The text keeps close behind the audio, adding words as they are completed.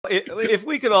if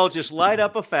we could all just light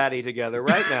up a fatty together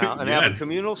right now and have a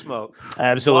communal smoke.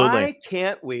 Absolutely. Why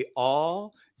can't we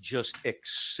all just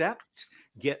accept,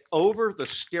 get over the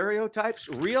stereotypes,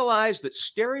 realize that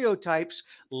stereotypes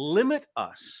limit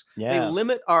us. Yeah. They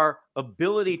limit our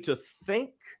ability to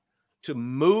think, to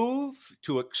move,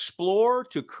 to explore,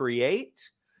 to create.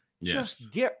 Yes.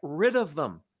 Just get rid of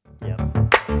them. Yep.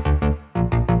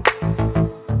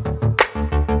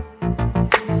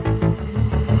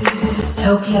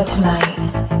 Topia tonight.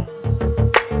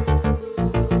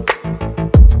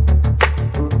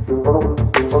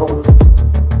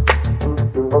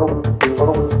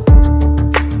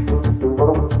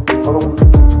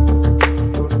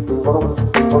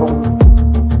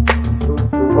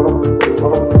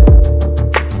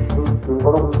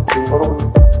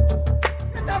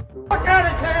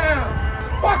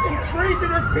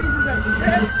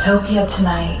 Topia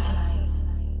tonight.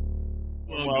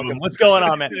 Welcome. What's going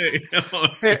on, man?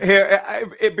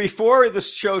 Before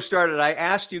this show started, I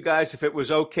asked you guys if it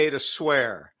was okay to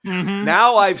swear. Mm-hmm.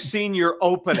 Now I've seen your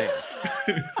opening.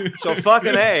 So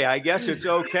fucking A, I guess it's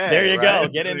okay. There you right?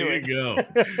 go. Get into it. Go.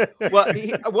 Well,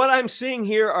 what I'm seeing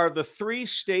here are the 3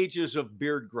 stages of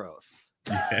beard growth.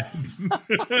 Yes.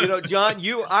 You know, John,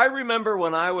 I remember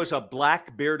when I was a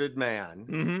black bearded man,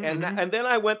 Mm-hmm, and then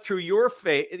I went through your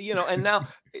face, you know, and now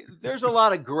there's a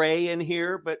lot of gray in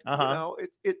here, but you know,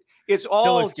 it's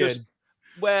all just good.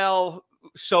 Well,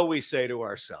 so we say to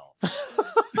ourselves.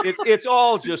 It's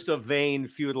all just a vain,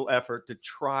 futile effort to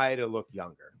try to look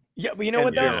younger. Yeah, but you know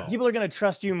what though? People are gonna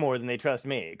trust you more than they trust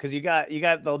me because you got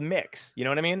the mix. You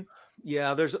know what I mean?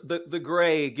 Yeah, there's the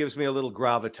gray gives me a little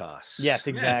gravitas. Yes,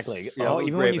 exactly. Yes. Oh, Yeah,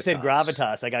 even when you said gravitas.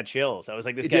 gravitas, I got chills. I was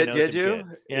like, this guy knows Did some you? shit.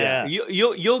 Yeah.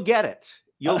 You'll get it.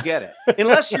 You'll get it.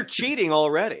 Unless you're cheating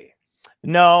already.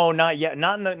 No, not yet.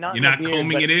 Not in the. Not You're in the not beard,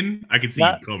 combing but it in. I can see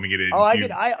not- you combing it in. Oh, I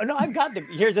did. I've got the.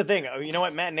 Here's the thing. You know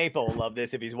what? Matt Naple will love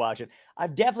this if he's watching.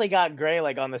 I've definitely got gray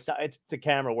like on the side. It's the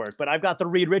camera work, but I've got the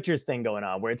Reed Richards thing going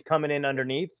on where it's coming in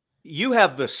underneath. You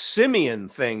have the simian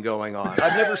thing going on.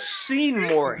 I've never seen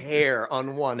more hair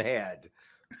on one head.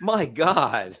 My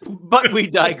God. But we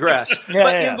digress.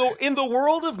 In the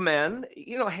world of men,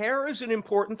 you know, hair is an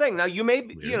important thing. Now, you may,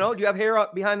 you know, do you have hair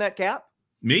up behind that cap?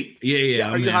 Me?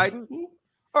 Yeah. Are you hiding?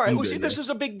 All right. I'm Well, good, see, this is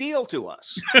a big deal to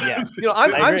us. Yeah. You know,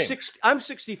 I'm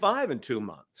 65 in 2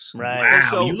 months. Right. And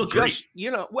so you look great.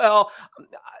 You know, well,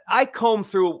 I comb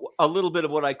through a little bit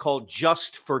of what I call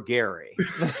just for Gary.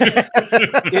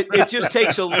 it just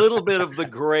takes a little bit of the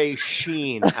gray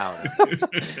sheen out of it.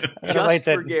 Just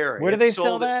for Gary. Where do they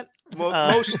sell that?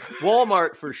 Most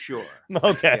Walmart for sure.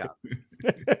 Okay. Yeah.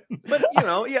 But you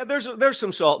know, yeah, there's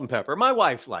some salt and pepper. My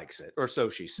wife likes it, or so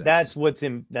she says. That's the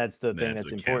thing that's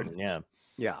what important. counts.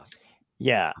 Yeah.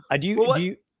 Yeah. Do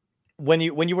you when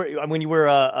you were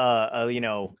you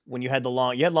know, when you had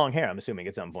long hair, I'm assuming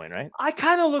at some point, right? I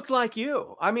kind of looked like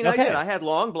you. I mean, Okay. I did. I had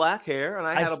long black hair and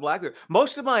I had a black beard.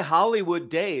 Most of my Hollywood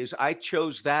days, I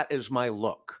chose that as my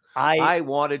look. I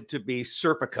wanted to be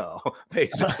Serpico,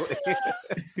 basically.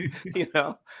 You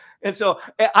know? And so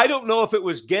I don't know if it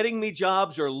was getting me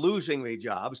jobs or losing me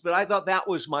jobs, but I thought that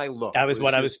was my look. That was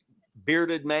what I was.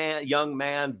 Bearded man, young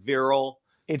man, virile.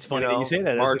 It's funny you know, that you say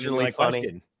that. That's marginally my funny.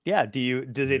 question. Yeah.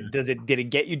 Did it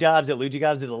get you jobs? Did it lose you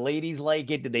jobs? Did the ladies like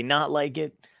it? Did they not like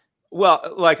it?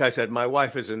 Well, like I said, my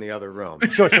wife is in the other room.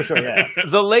 Sure. Yeah.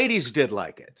 The ladies did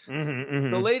like it.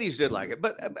 Mm-hmm. The ladies did like it,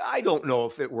 but I don't know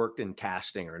if it worked in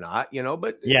casting or not, you know,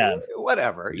 but yeah,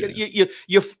 whatever. Yeah.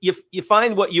 You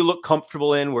find what you look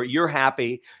comfortable in, where you're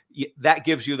happy. That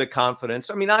gives you the confidence.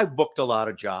 I mean, I booked a lot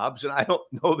of jobs and I don't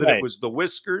know that it was the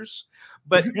whiskers,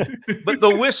 but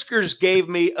the whiskers gave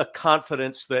me a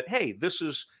confidence that, hey, this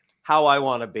is how I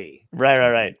want to be.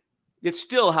 Right. It's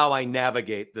still how I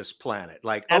navigate this planet.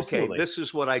 Like, Absolutely. Okay, this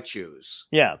is what I choose.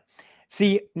 Yeah.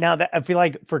 See, now that I feel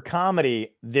like for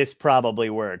comedy, this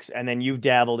probably works. And then you've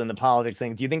dabbled in the politics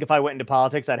thing. Do you think if I went into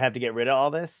politics, I'd have to get rid of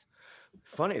all this?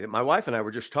 Funny that my wife and I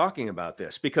were just talking about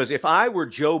this, because if I were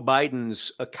Joe Biden's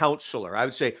counselor, I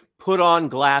would say, put on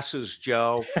glasses,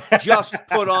 Joe. Just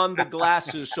put on the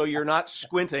glasses so you're not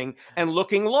squinting and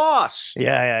looking lost.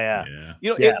 Yeah.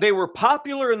 You know, they were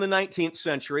popular in the 19th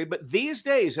century, but these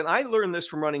days, and I learned this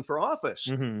from running for office,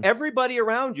 everybody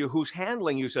around you who's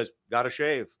handling you says, gotta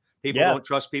shave. People don't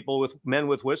trust men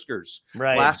with whiskers.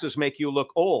 Right. Glasses make you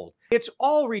look old. It's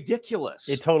all ridiculous.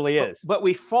 It totally is. But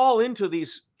we fall into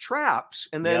these traps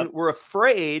and then we're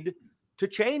afraid to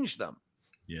change them.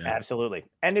 Yeah. Absolutely.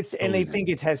 And and they think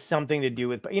it has something to do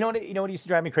with, you know what used to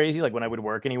drive me crazy? Like when I would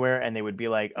work anywhere and they would be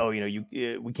like, oh,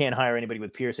 we can't hire anybody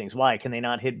with piercings. Why? Can they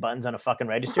not hit buttons on a fucking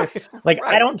register? Like,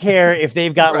 I don't care if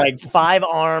they've got like 5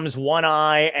 arms, 1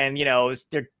 eye, and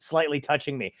they're slightly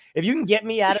touching me. If you can get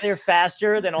me out of there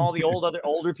faster than all the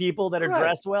older people that are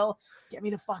dressed well, get me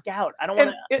the fuck out. I don't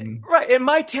want to. Right. And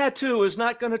my tattoo is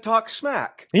not going to talk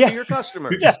smack to your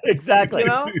customers. Yeah, exactly.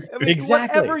 I mean,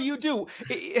 exactly. Whatever you do,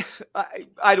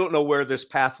 I don't know where this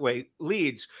pathway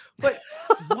leads, but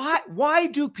why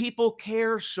do people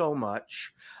care so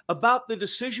much about the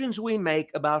decisions we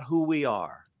make about who we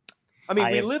are? I mean,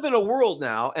 we live in a world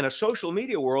now, and a social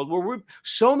media world, where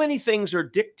so many things are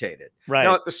dictated. Right.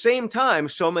 Now, at the same time,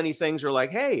 so many things are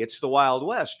like, hey, it's the Wild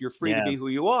West. You're free to be who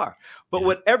you are. But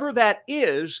whatever that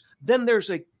is, then there's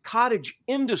a cottage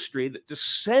industry that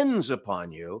descends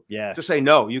upon you to say,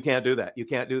 no, you can't do that. You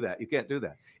can't do that. You can't do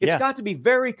that. It's got to be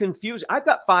very confusing. I've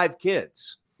got 5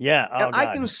 kids. Yeah. And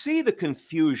I can see the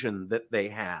confusion that they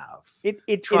have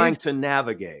trying to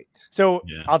navigate. So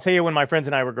I'll tell you, when my friends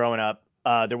and I were growing up,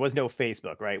 there was no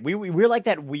Facebook, right? We're like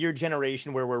that weird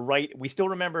generation where we still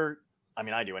remember, I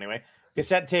mean, I do anyway,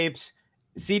 cassette tapes,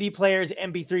 CD players,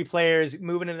 MP3 players,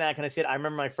 moving into that kind of shit. I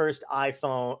remember my first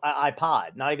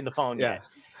iPod, not even the phone yet.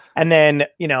 And then,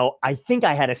 I think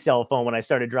I had a cell phone when I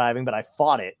started driving, but I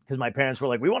fought it because my parents were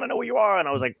like, we want to know who you are. And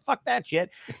I was like, fuck that shit.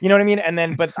 You know what I mean? And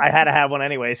then, but I had to have one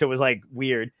anyway. So it was like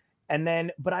weird. And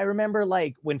then, but I remember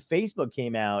like when Facebook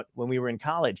came out, when we were in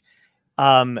college,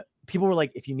 people were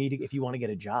like, if you want to get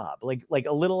a job, like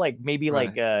a little, like maybe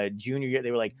like junior year,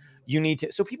 they were like, you need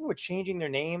to. So people were changing their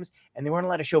names and they weren't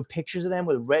allowed to show pictures of them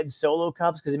with red Solo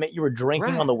cups because it meant you were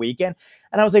drinking on the weekend.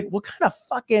 And I was like, what kind of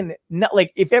fucking,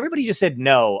 like, if everybody just said,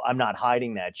 no, I'm not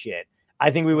hiding that shit,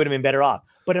 I think we would have been better off.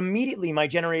 But immediately my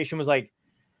generation was like,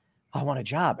 I want a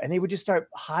job. And they would just start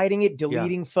hiding it,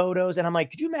 deleting photos. And I'm like,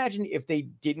 could you imagine if they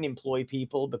didn't employ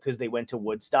people because they went to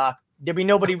Woodstock? There'd be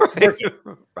nobody working.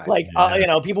 Like,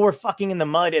 people were fucking in the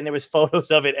mud and there was photos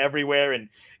of it everywhere and,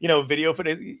 video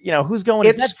footage, who's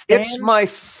going, it's my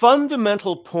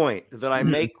fundamental point that I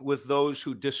make with those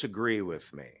who disagree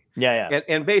with me.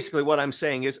 And basically what I'm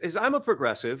saying is I'm a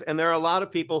progressive, and there are a lot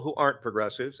of people who aren't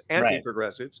progressives,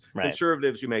 anti-progressives,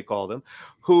 conservatives, you may call them,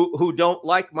 who don't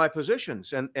like my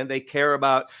positions, and they care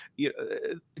about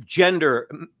gender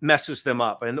messes them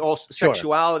up, and also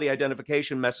sexuality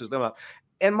identification messes them up.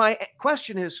 And my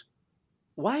question is,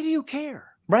 why do you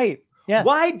care? Right. Yeah.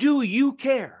 Why do you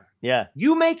care? Yeah.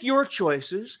 You make your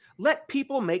choices. Let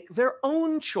people make their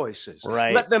own choices.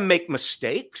 Right. Let them make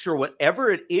mistakes or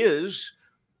whatever it is,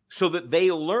 so that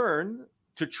they learn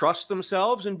to trust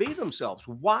themselves and be themselves.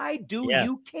 Why do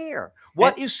you care?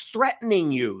 What is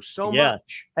threatening you so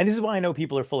much? And this is why I know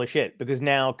people are full of shit, because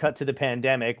now cut to the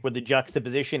pandemic where the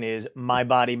juxtaposition is my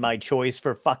body, my choice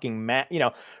for fucking,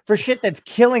 for shit that's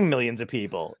killing millions of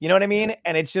people. You know what I mean?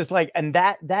 And it's just like, and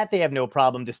that they have no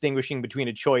problem distinguishing between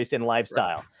a choice and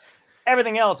lifestyle. Right.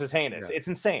 Everything else is heinous. It's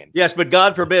insane. Yes, but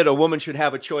God forbid a woman should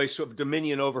have a choice of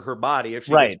dominion over her body if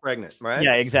she gets pregnant, right?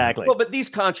 Yeah, exactly. Well, but these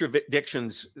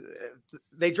contradictions,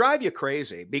 they drive you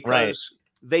crazy because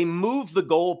they move the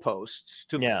goalposts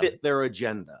to fit their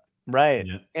agenda. Right.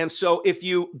 Yeah. And so if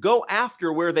you go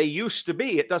after where they used to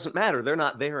be, it doesn't matter. They're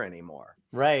not there anymore.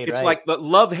 Right. It's like the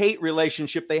love-hate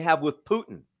relationship they have with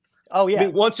Putin. Oh, yeah. I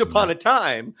mean, once upon a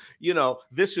time,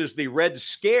 this is the Red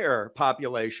Scare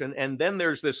population. And then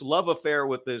there's this love affair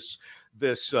with this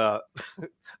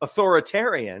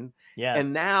authoritarian. Yeah.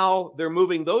 And now they're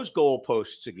moving those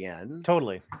goalposts again.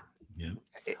 Totally. Yeah.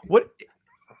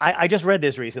 I just read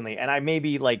this recently, and I may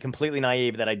be like completely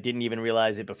naive that I didn't even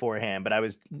realize it beforehand, but I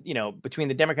was, between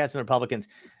the Democrats and the Republicans,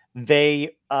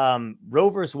 Roe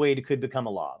versus Wade could become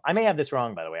a law. I may have this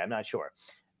wrong, by the way. I'm not sure.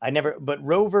 But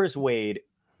Roe versus Wade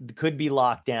could be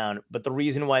locked down, but the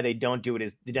reason why they don't do it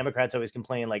is the Democrats always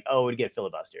complain like, oh, it'd get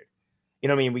filibustered. You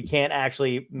know what I mean? We can't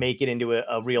actually make it into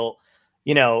a real,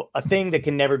 a thing that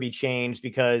can never be changed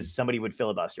because somebody would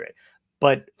filibuster it.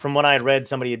 But from what I had read,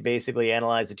 somebody had basically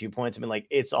analyzed the 2 points and been like,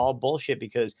 it's all bullshit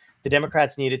because the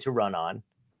Democrats needed to run on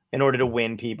in order to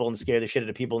win people and scare the shit out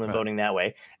of people and voting that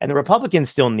way. And the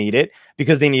Republicans still need it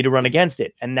because they need to run against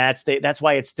it. And that's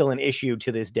why it's still an issue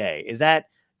to this day.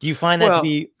 Do you find that to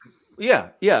be... Yeah.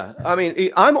 I mean,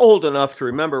 I'm old enough to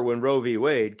remember when Roe v.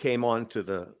 Wade came onto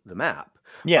the map.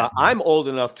 Yeah. I'm old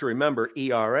enough to remember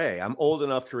ERA. I'm old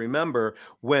enough to remember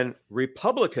when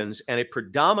Republicans and a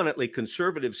predominantly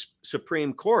conservative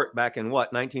Supreme Court back in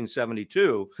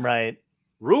 1972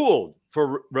 ruled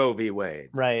for Roe v. Wade.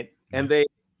 Right. And they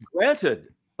granted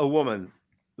a woman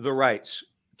the rights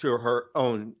to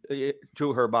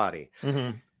her body.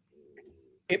 Mm-hmm.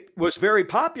 It was very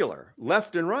popular,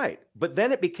 left and right, but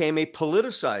then it became a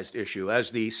politicized issue.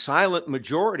 As the silent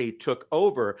majority took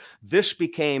over, this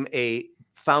became a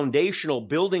foundational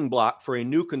building block for a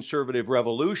new conservative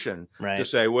revolution to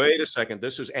say, wait a second,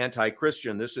 this is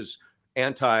anti-Christian, this is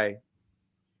anti-Bible,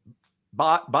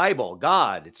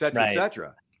 God, et cetera, et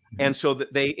cetera. And so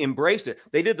that they embraced it.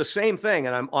 They did the same thing,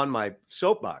 and I'm on my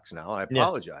soapbox now. I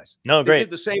apologize. No, They did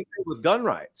the same thing with gun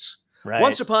rights.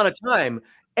 Once upon a time,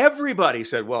 everybody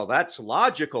said, well, that's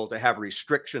logical to have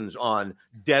restrictions on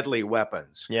deadly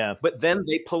weapons. Yeah. But then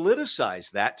they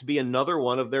politicized that to be another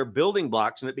one of their building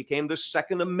blocks, and it became the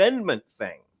Second Amendment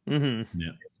thing. Yeah.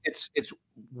 It's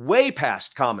way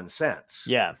past common sense.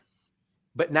 Yeah.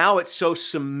 But now it's so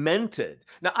cemented.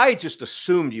 Now, I just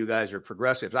assumed you guys are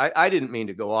progressives. I didn't mean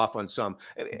to go off on some,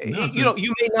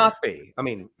 you may not be. I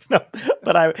mean, no,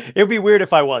 but it'd be weird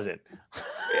if I wasn't.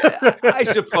 I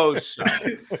suppose so.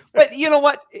 But you know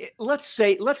what?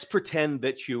 Let's pretend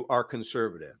that you are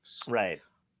conservatives. Right.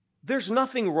 There's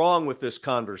nothing wrong with this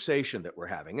conversation that we're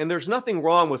having. And there's nothing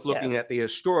wrong with looking at the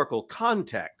historical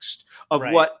context of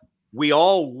what we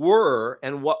all were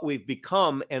and what we've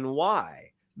become and why.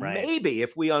 Right. Maybe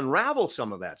if we unravel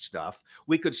some of that stuff,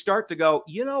 we could start to go,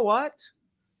 you know what?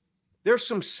 There's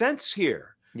some sense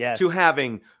here to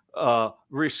having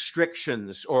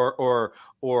restrictions or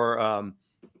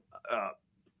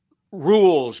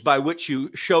rules by which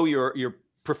you show your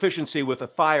proficiency with a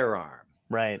firearm.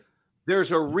 Right.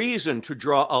 There's a reason to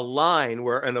draw a line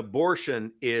where an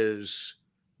abortion is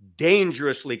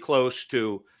dangerously close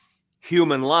to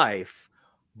human life,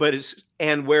 but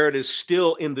where it is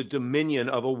still in the dominion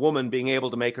of a woman being able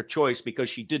to make a choice because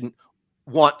she didn't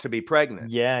want to be pregnant.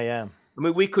 Yeah. I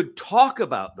mean, we could talk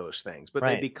about those things, but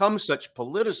they become such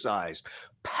politicized,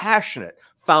 passionate,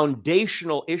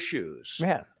 foundational issues.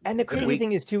 Yeah. And the crazy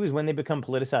thing is, too, is when they become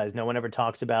politicized, no one ever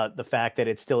talks about the fact that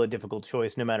it's still a difficult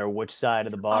choice, no matter which side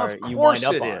of the bar you wind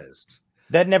up on. Of course it is.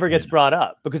 That never gets brought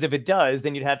up, because if it does,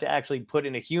 then you'd have to actually put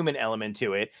in a human element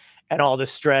to it, and all the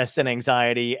stress and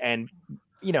anxiety and,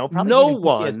 probably no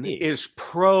one is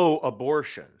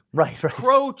pro-abortion. Right.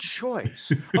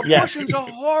 Pro-choice. Abortion's a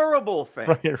horrible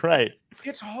thing. Right.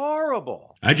 It's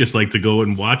horrible. I just like to go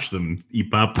and watch them eat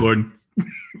popcorn.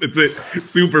 That's it.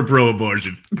 Super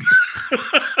pro-abortion.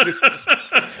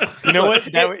 You know what?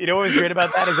 You know what was great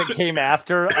about that is it came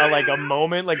after a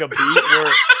moment, like a beat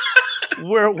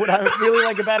where what I really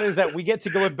like about it is that we get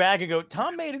to go look back and go,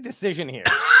 Tom made a decision here.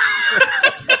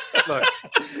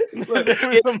 Look,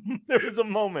 there was a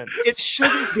moment. It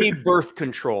shouldn't be birth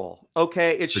control,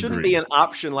 okay? It shouldn't be an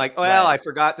option like, well, I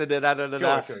forgot to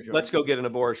Sure. Let's go get an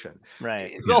abortion.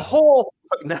 Right. The whole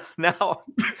the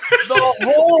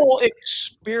whole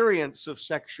experience of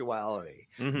sexuality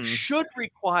should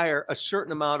require a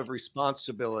certain amount of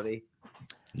responsibility.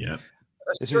 Yeah.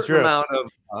 A certain amount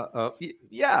of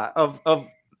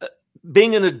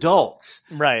being an adult,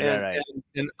 right,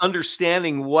 and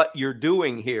understanding what you're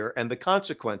doing here and the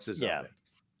consequences of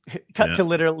it. Cut to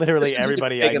literally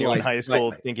everybody I knew in high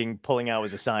school thinking pulling out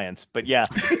was a science. But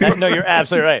no, you're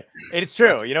absolutely right. It's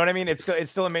true. You know what I mean? It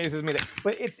still amazes me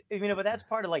but but that's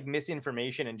part of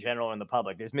misinformation in general in the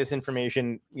public. There's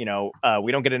misinformation. We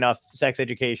don't get enough sex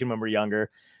education when we're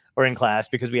younger or in class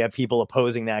because we have people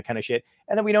opposing that kind of shit,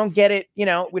 and then we don't get it. We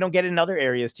don't get it in other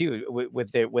areas too.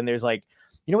 When there's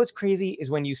what's crazy is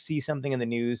when you see something in the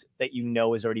news that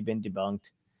has already been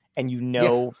debunked, and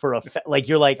for a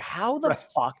you're like, how the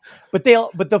fuck? But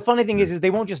the funny thing is they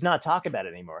won't just not talk about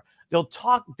it anymore. They'll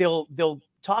talk about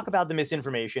the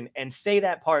misinformation and say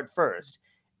that part first,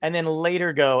 and then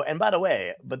later go, and by the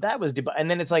way, but that was and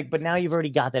then it's but now you've already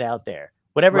got that out there.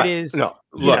 Whatever it is, look.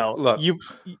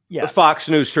 The Fox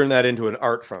News turned that into an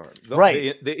art form.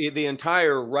 The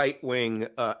entire right wing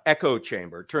echo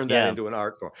chamber turned that into an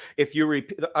art form. If you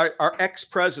repeat our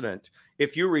ex-president,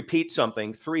 if you repeat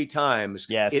something 3 times,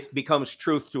 it becomes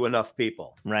truth to enough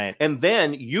people. Right. And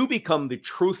then you become the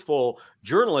truthful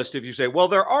journalist if you say, well,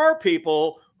 there are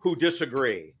people who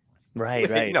disagree.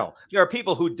 Right. No, there are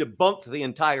people who debunked the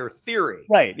entire theory.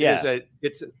 Right. Yeah.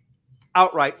 It's an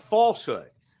outright falsehood.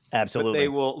 Absolutely. But they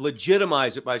will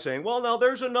legitimize it by saying, well, now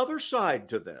there's another side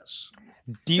to this.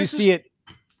 Do you see it?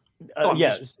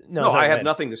 Yes. No, I have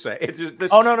nothing to say.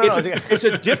 No. It's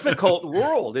a difficult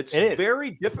world. It's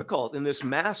very difficult in this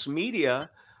mass media,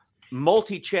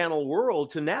 multi-channel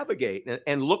world to navigate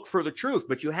and look for the truth.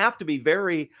 But you have to be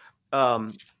very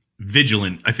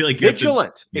vigilant. I feel like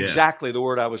vigilant. Exactly the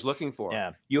word I was looking for.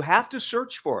 Yeah. You have to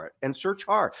search for it and search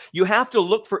hard. You have to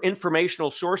look for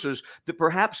informational sources that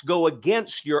perhaps go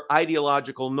against your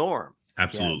ideological norm.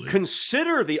 Absolutely.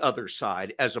 Consider the other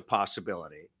side as a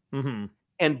possibility. Mm-hmm.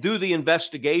 and do the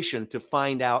investigation to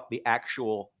find out the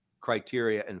actual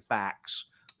criteria and facts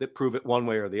that prove it one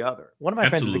way or the other. One of my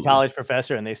friends is a college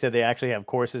professor, and they said they actually have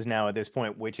courses now at this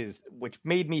point, which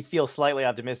made me feel slightly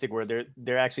optimistic, where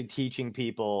they're actually teaching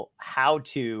people how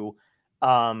to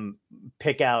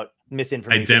pick out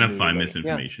misinformation, identify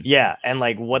misinformation. Yeah, and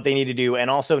like what they need to do. And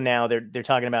also now they're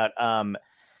talking about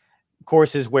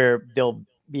courses where they'll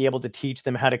be able to teach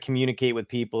them how to communicate with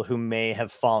people who may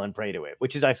have fallen prey to it,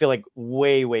 which is, I feel like,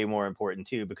 way, way more important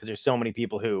too, because there's so many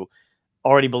people who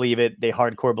already believe it. They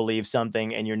hardcore believe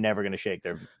something, and you're never going to shake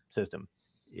their system.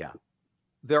 Yeah.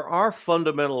 There are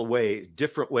fundamental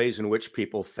different ways in which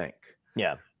people think.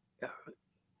 Yeah.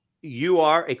 You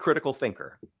are a critical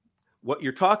thinker. What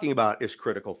you're talking about is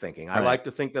critical thinking. I like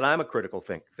to think that I'm a critical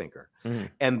thinker. Mm-hmm.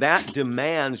 And that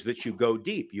demands that you go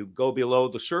deep. You go below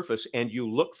the surface and you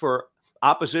look for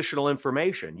oppositional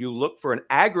information. You look for an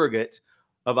aggregate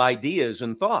of ideas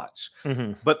and thoughts.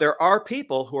 Mm-hmm. But there are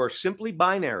people who are simply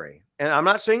binary. And I'm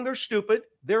not saying they're stupid.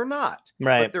 They're not.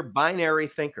 Right. But they're binary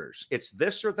thinkers. It's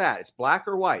this or that. It's black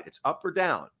or white. It's up or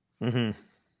down. Mm-hmm.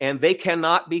 And they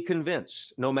cannot be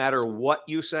convinced no matter what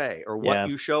you say or what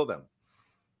you show them.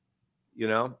 You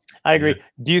know? I agree.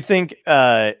 Do you think,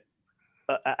 I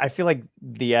feel like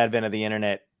the advent of the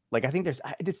internet, like, I think there's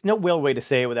no real way to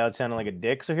say it without sounding like a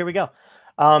dick. So here we go.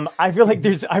 I really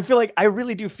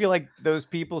do feel like those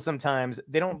people sometimes,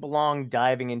 they don't belong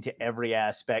diving into every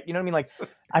aspect. You know what I mean? Like,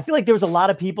 I feel like there was a lot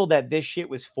of people that this shit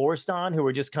was forced on, who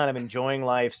were just kind of enjoying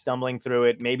life, stumbling through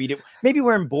it. Maybe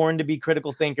weren't born to be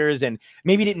critical thinkers, and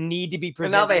maybe didn't need to be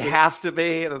presented. And now they have to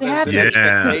be. There's an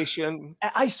expectation.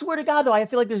 I swear to God, though, I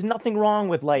feel like there's nothing wrong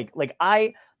with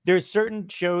there's certain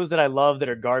shows that I love that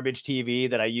are garbage TV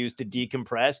that I use to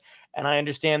decompress. And I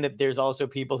understand that there's also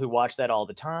people who watch that all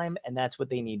the time, and that's what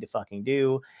they need to fucking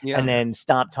do. Yeah. And then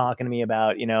stop talking to me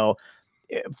about,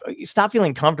 stop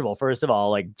feeling comfortable, first of all,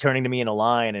 like turning to me in a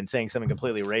line and saying something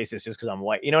completely racist just because I'm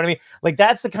white. You know what I mean? Like,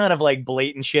 that's the kind of like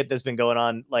blatant shit that's been going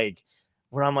on, like,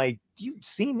 where I'm like, do you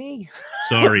see me?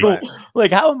 Sorry.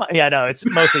 Like, how am I? Yeah, no, it's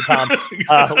mostly Tom.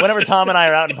 Whenever Tom and I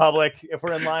are out in public, if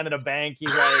we're in line at a bank,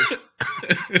 he's like,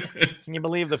 can you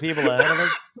believe the people ahead of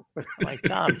us? I'm like,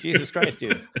 Tom, Jesus Christ,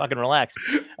 dude, fucking relax.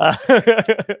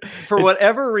 For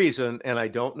whatever reason, and I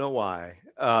don't know why,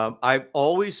 I've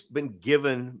always been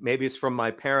given, maybe it's from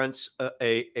my parents,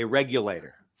 a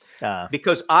regulator.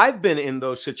 Because I've been in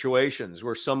those situations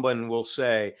where someone will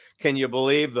say, can you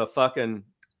believe the fucking...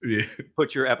 Yeah.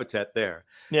 Put your epithet there.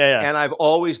 Yeah. And I've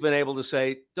always been able to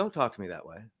say, don't talk to me that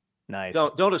way. Nice.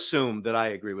 Don't assume that I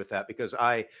agree with that, because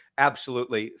I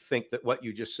absolutely think that what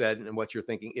you just said and what you're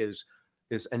thinking is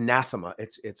anathema.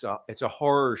 It's a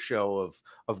horror show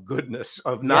of goodness,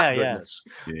 of not goodness.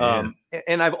 Yeah.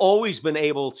 And I've always been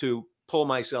able to pull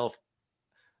myself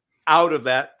out of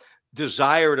that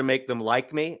desire to make them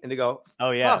like me and to go,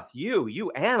 oh yeah, fuck you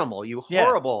animal, you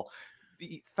horrible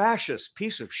fascist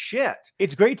piece of shit.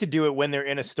 It's great to do it when they're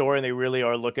in a store and they really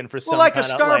are looking for something like a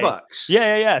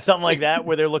Starbucks. Something like that,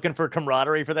 where they're looking for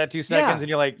camaraderie for that 2 seconds, and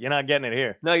you're like, you're not getting it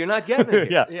here. No, you're not getting it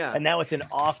here. Yeah. And now it's an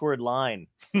awkward line.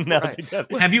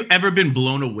 Have you ever been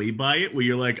blown away by it, where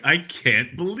you're like, I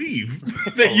can't believe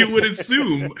that you would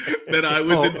assume that I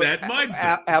was in that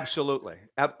mindset? Absolutely.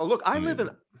 Look, I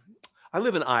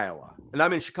live in Iowa, and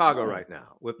I'm in Chicago right now.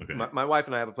 With my wife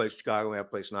and I have a place in Chicago. We have a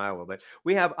place in Iowa, but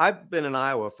I've been in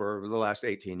Iowa for the last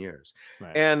 18 years,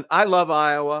 and I love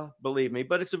Iowa, believe me.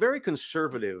 But it's a very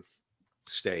conservative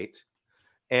state,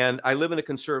 and I live in a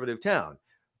conservative town.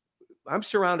 I'm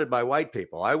surrounded by white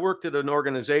people. I worked at an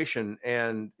organization,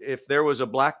 and if there was a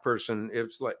black person,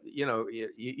 it's like,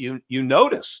 you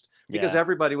noticed, because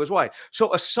everybody was white.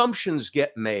 So assumptions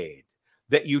get made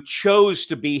that you chose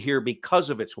to be here because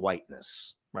of its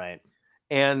whiteness. Right.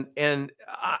 And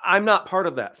I'm not part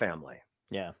of that family.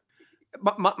 Yeah.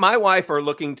 My wife are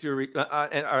looking to,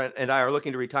 and I are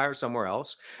looking to retire somewhere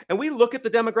else. And we look at the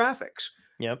demographics.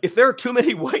 Yep. If there are too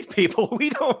many white people, we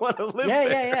don't want to live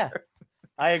there. Yeah.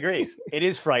 I agree. It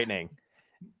is frightening.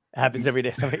 Happens every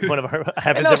day. Somebody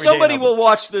will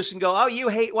watch this and go, "Oh, you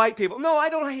hate white people." No, I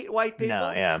don't hate white people.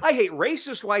 No, yeah. I hate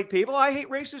racist white people. I hate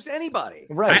racist anybody.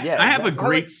 Right. I have a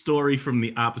great story from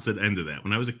the opposite end of that.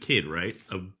 When I was a kid, right,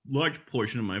 a large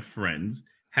portion of my friends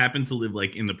happened to live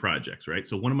like in the projects, right?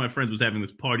 So one of my friends was having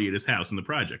this party at his house in the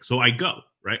project. So I go,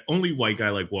 right? Only white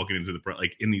guy like walking into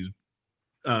like in these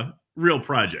real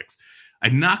projects. I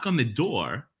knock on the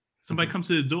door. Somebody comes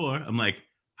to the door. I'm like,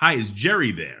 "Hi, is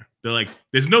Jerry there?" They're like,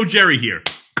 "There's no Jerry here.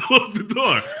 Close the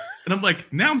door." And I'm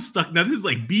like, now I'm stuck. Now this is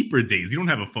like beeper days. You don't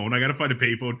have a phone. I got to find a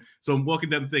payphone. So I'm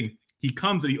walking down the thing. He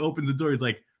comes and he opens the door. He's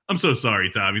like, I'm so sorry,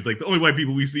 Tom. He's like, the only white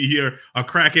people we see here are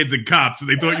crackheads and cops, and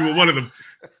they thought you were one of them.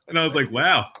 And I was like,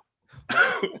 wow.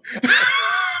 I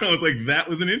was like, that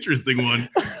was an interesting one.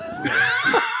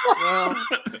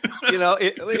 Well,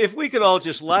 if we could all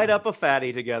just light up a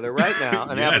fatty together right now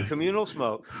and have a communal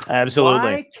smoke. Absolutely.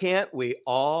 Why can't we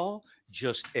all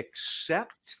just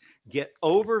get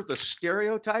over the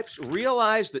stereotypes,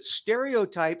 realize that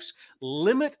stereotypes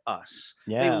limit us.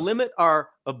 Yeah. They limit our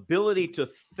ability to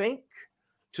think,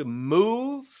 to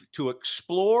move, to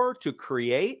explore, to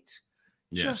create.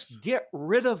 Yes. Just get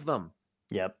rid of them.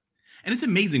 Yep. And it's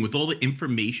amazing with all the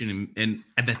information and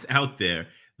that's out there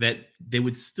that there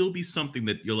would still be something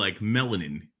that you're like,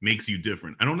 melanin makes you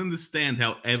different. I don't understand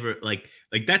how ever like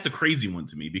that's a crazy one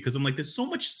to me because I'm like, there's so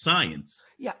much science.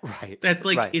 Yeah, right. That's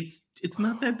like, right. it's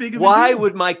not that big of Why a deal.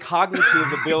 would my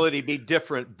cognitive ability be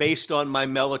different based on my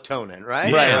melatonin,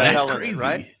 right? Yeah, or that's melanin, crazy.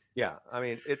 Right? Yeah, I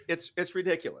mean, it's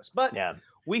ridiculous. But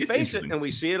we It's face it, and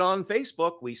we see it on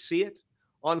Facebook. We see it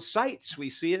on sites. We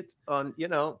see it on,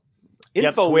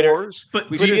 InfoWars. But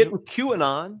we see it with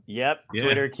QAnon. Yep,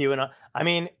 Twitter, QAnon. I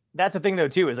mean, that's the thing, though,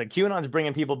 too, is like QAnon's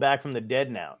bringing people back from the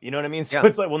dead now. You know what I mean? So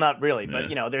it's like, well, not really, but,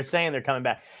 they're saying they're coming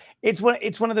back. It's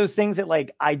one of those things that,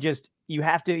 like, you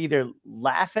have to either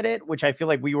laugh at it, which I feel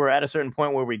like we were at a certain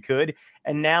point where we could,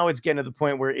 and now it's getting to the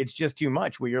point where it's just too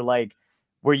much, where you're like,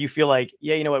 where you feel like,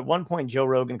 yeah, at one point Joe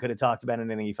Rogan could have talked about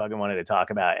anything he fucking wanted to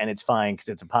talk about, and it's fine because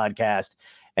it's a podcast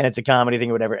and it's a comedy thing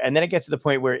or whatever. And then it gets to the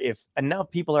point where if enough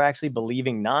people are actually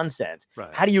believing nonsense,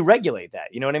 how do you regulate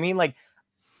that? You know what I mean? Like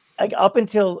up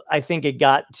until I think it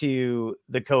got to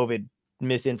the COVID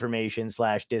misinformation /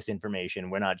 disinformation,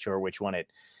 we're not sure which one if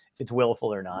it's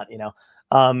willful or not,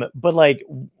 but like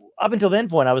up until then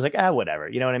point, I was like, whatever.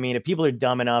 You know what I mean? If people are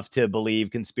dumb enough to believe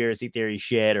conspiracy theory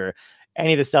shit or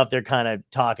any of the stuff they're kind of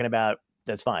talking about,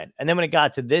 that's fine. And then when it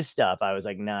got to this stuff, I was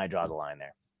like, nah, I draw the line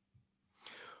there.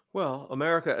 Well,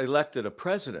 America elected a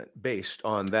president based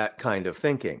on that kind of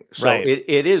thinking. So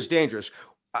it is dangerous.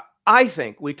 I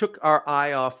think we took our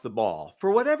eye off the ball for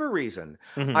whatever reason.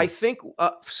 Mm-hmm. I think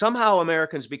somehow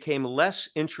Americans became less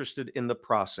interested in the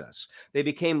process. They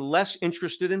became less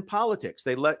interested in politics.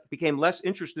 They became less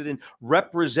interested in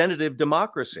representative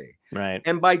democracy. Right.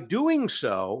 And by doing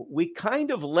so, we kind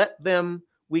of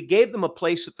we gave them a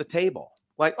place at the table.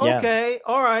 Like, okay,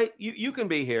 all right, you can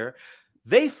be here.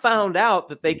 They found out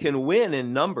that they can win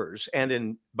in numbers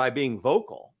and by being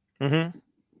vocal. Mm-hmm.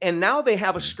 And now they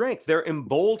have a strength. They're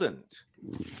emboldened.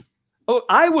 Oh,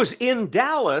 I was in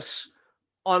Dallas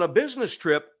on a business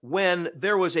trip when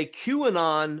there was a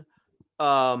QAnon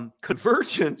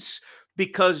convergence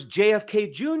because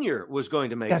JFK Jr. was going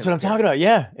to make. That's what I'm talking about.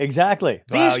 Yeah, exactly.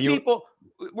 These people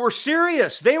were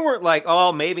serious. They weren't like,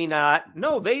 oh, maybe not.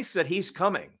 No, they said he's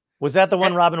coming. Was that the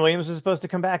one Robin Williams was supposed to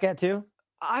come back at too?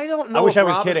 I don't know. I wish I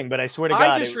was kidding, but I swear to God.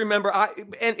 I just remember.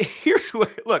 And here's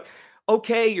what. Look.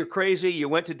 Okay, you're crazy. You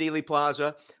went to Dealey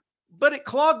Plaza, but it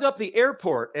clogged up the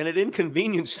airport and it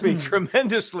inconvenienced me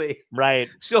tremendously. Right.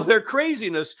 So their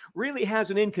craziness really has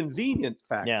an inconvenient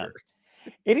factor.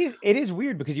 Yeah. It is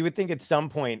weird because you would think at some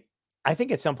point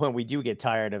we do get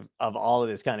tired of all of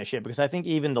this kind of shit, because I think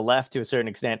even the left, to a certain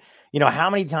extent, how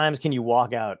many times can you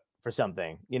walk out for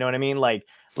something? You know what I mean? Like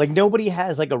nobody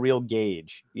has like a real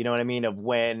gauge, you know what I mean, of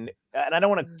when, and I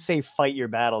don't want to say fight your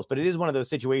battles, but it is one of those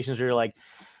situations where you're like,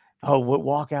 oh, what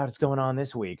walkout is going on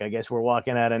this week? I guess we're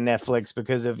walking out of Netflix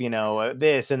because of,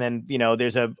 this. And then,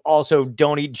 there's also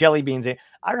don't eat jelly beans.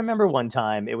 I remember one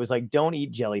time it was like, don't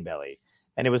eat Jelly Belly.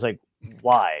 And it was like,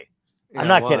 why? I'm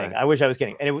not kidding. I wish I was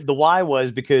kidding. And the why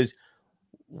was because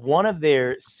one of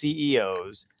their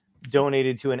CEOs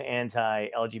donated to an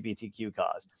anti-LGBTQ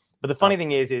cause. But the funny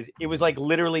thing is it was like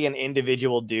literally an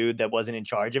individual dude that wasn't in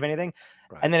charge of anything.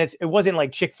 Right. And then it wasn't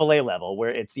like Chick-fil-A level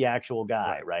where it's the actual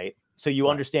guy, right? So you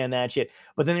understand that shit.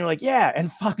 But then they were like, yeah,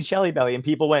 and fuck Jelly Belly. And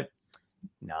people went,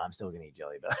 no, I'm still going to eat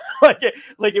Jelly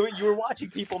Belly. You were watching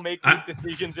people make these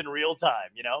decisions in real time,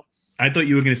 I thought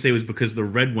you were going to say it was because the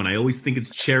red one. I always think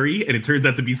it's cherry, and it turns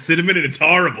out to be cinnamon, and it's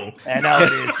horrible. And now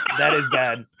it is. That is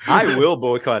bad. I will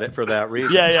boycott it for that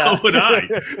reason. Yeah. So would I.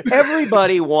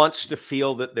 Everybody wants to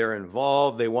feel that they're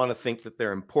involved. They want to think that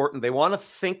they're important. They want to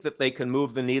think that they can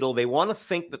move the needle. They want to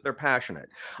think that they're passionate.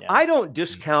 Yeah. I don't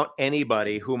discount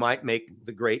anybody who might make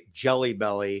the great Jelly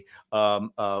Belly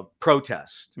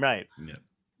protest. Right. Yeah.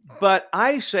 But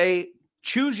I say,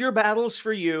 choose your battles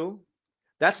for you.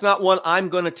 That's not one I'm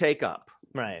going to take up.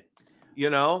 Right.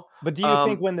 But do you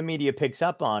think when the media picks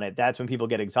up on it, that's when people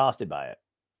get exhausted by it?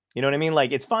 You know what I mean?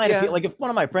 Like, it's fine. If one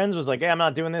of my friends was like, hey, I'm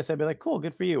not doing this, I'd be like, cool,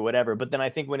 good for you, whatever. But then I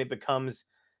think when it becomes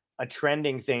a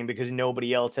trending thing because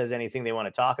nobody else has anything they want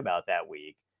to talk about that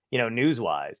week, news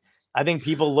wise, I think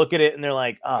people look at it and they're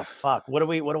like, oh, fuck, what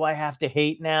do I have to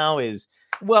hate now?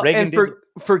 Well, Reagan and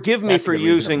forgive me for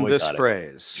using this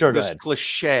phrase, sure, this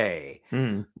cliche,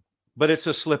 but it's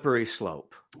a slippery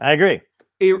slope. I agree.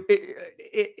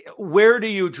 Where do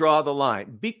you draw the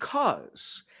line?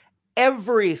 Because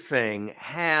everything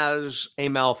has a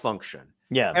malfunction.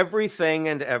 Yeah. Everything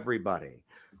and everybody.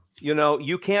 You know,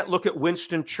 you can't look at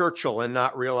Winston Churchill and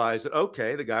not realize that,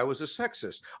 okay, the guy was a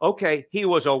sexist. Okay, he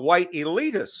was a white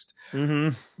elitist.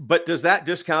 But does that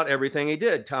discount everything he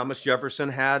did? Thomas Jefferson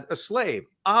had a slave,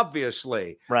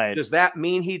 obviously. Right. Does that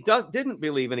mean he didn't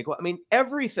believe in equality? I mean,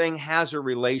 everything has a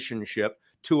relationship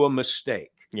to a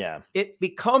mistake. Yeah. It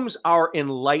becomes our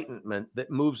enlightenment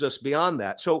that moves us beyond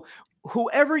that. So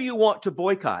whoever you want to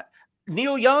boycott,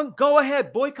 Neil Young, go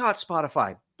ahead, boycott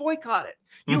Spotify, boycott it.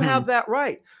 You have that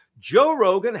right. Joe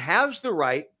Rogan has the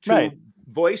right to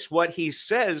voice what he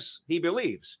says he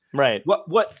believes. Right.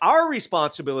 What our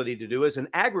responsibility to do as an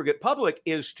aggregate public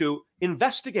is to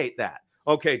investigate that.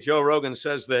 Okay, Joe Rogan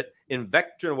says that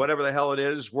Invectra, whatever the hell it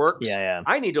is, works. Yeah.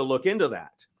 I need to look into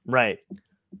that. Right.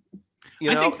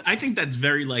 I think that's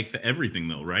very like for everything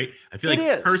though, right? I feel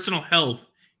like personal health,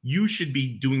 you should be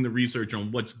doing the research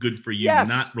on what's good for you,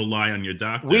 not rely on your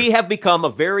doctor. We have become a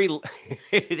very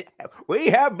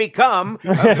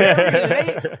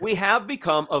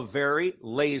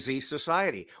lazy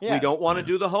society. Yeah. We don't want to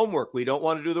do the homework. We don't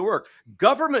want to do the work.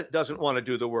 Government doesn't want to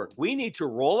do the work. We need to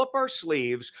roll up our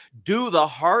sleeves, do the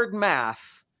hard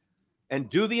math, and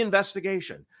do the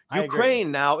investigation.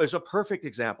 Ukraine now is a perfect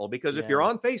example because if you're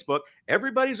on Facebook,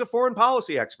 everybody's a foreign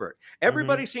policy expert.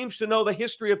 Everybody seems to know the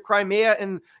history of Crimea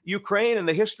and Ukraine and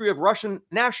the history of Russian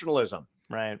nationalism.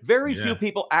 Right. Very few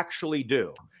people actually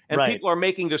do. And people are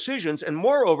making decisions. And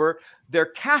moreover, they're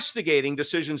castigating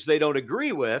decisions they don't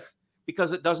agree with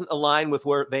because it doesn't align with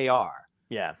where they are.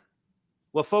 Yeah.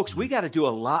 Well, folks, we got to do a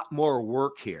lot more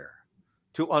work here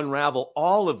to unravel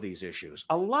all of these issues.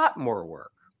 A lot more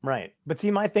work. Right. But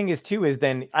see, my thing is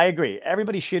then I agree.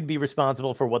 Everybody should be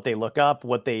responsible for what they look up,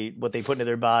 what they put into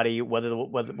their body,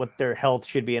 what their health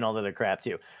should be and all the other crap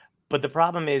too. But the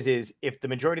problem is if the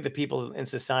majority of the people in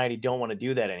society don't want to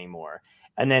do that anymore,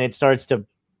 and then it starts to,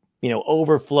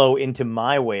 overflow into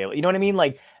my way. You know what I mean?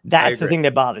 Like that's the thing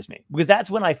that bothers me, because that's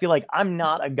when I feel like I'm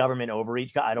not a government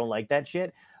overreach guy. I don't like that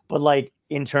shit. But like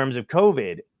in terms of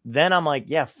COVID, then I'm like,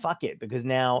 yeah, fuck it. Because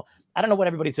now I don't know what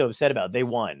everybody's so upset about. They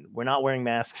won. We're not wearing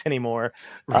masks anymore.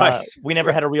 Right. We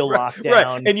never had a real lockdown.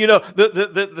 Right. And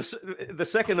the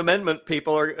Second Amendment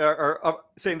people are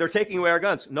saying they're taking away our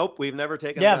guns. Nope, we've never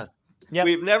taken a gun. Yep.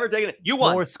 We've never taken it. You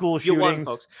won. More school shootings. You won,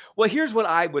 folks. Well, here's what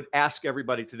I would ask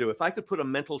everybody to do. If I could put a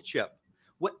mental chip,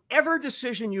 whatever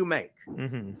decision you make,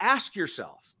 ask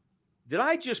yourself, did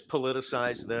I just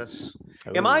politicize this?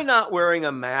 Am I not wearing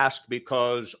a mask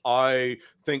because I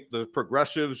think the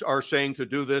progressives are saying to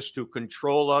do this to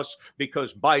control us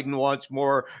because Biden wants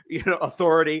more,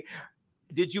 authority?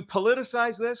 Did you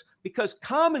politicize this? Because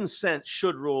common sense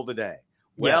should rule the day.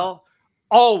 Well,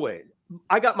 always.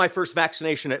 I got my first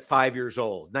vaccination at 5 years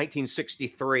old,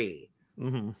 1963.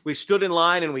 We stood in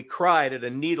line and we cried at a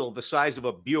needle the size of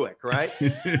a Buick, right?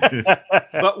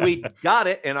 But we got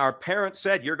it, and our parents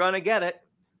said, "You're going to get it."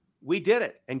 We did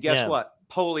it. And guess what?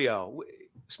 Polio,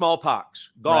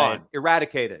 smallpox, gone,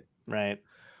 eradicated. Right.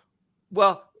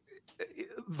 Well,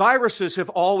 viruses have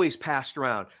always passed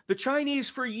around. The Chinese,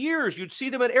 for years, you'd see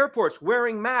them at airports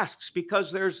wearing masks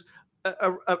because there's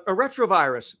a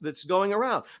retrovirus that's going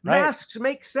around. Masks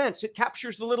make sense. It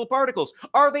captures the little particles.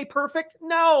 Are they perfect?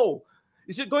 No.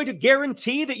 Is it going to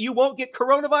guarantee that you won't get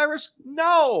coronavirus?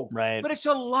 No. Right. But it's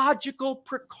a logical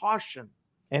precaution.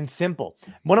 And simple.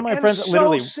 One of my friends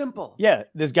literally simple. Yeah.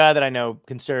 This guy that I know,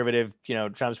 conservative,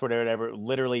 Trump supporter, whatever,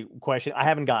 literally question. I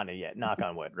haven't gotten it yet. Knock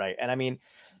on wood. Right. And I mean,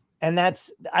 and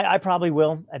I probably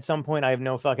will at some point. I have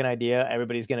no fucking idea.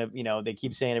 Everybody's going to, they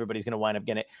keep saying everybody's going to wind up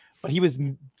getting it, but he was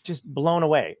just blown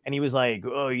away. And he was like,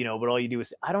 oh, but all you do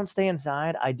is I don't stay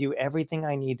inside. I do everything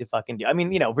I need to fucking do. I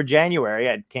mean, for January,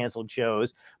 I had canceled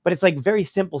shows, but it's like very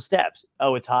simple steps.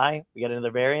 Oh, it's high. We got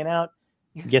another variant out.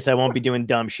 Guess I won't be doing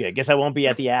dumb shit. Guess I won't be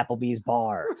at the Applebee's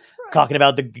bar talking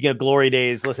about the glory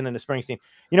days, listening to Springsteen,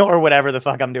 or whatever the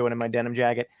fuck I'm doing in my denim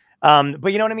jacket.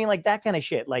 But you know what I mean? Like that kind of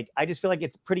shit. Like, I just feel like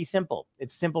it's pretty simple.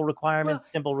 It's simple requirements,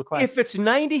 simple requirements. If it's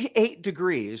 98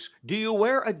 degrees, do you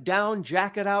wear a down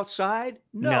jacket outside?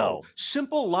 No.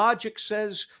 Simple logic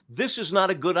says this is not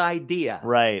a good idea.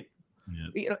 Right.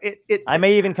 Yeah. I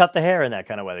may even cut the hair in that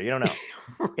kind of weather. You don't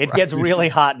know. It gets really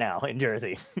hot now in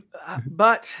Jersey.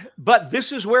 But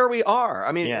this is where we are.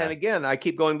 I mean, and again, I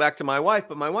keep going back to my wife,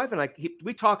 but my wife and I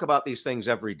we talk about these things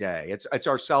every day. It's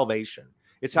our salvation.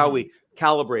 It's how we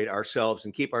calibrate ourselves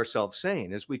and keep ourselves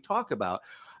sane as we talk about,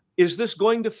 is this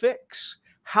going to fix?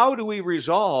 How do we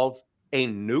resolve a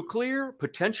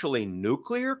potentially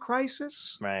nuclear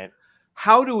crisis? Right.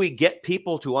 How do we get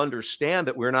people to understand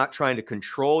that we're not trying to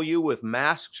control you with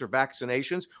masks or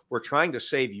vaccinations? We're trying to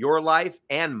save your life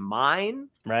and mine.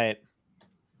 Right.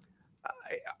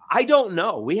 I don't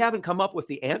know. We haven't come up with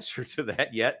the answer to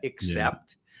that yet,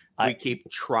 except we keep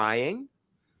trying,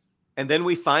 and then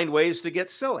we find ways to get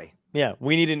silly. Yeah,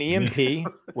 we need an EMP.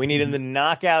 We need him to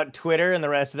knock out Twitter and the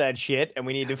rest of that shit, and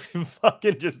we need to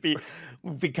fucking just be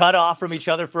cut off from each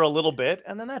other for a little bit,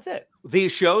 and then that's it.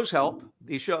 These shows help.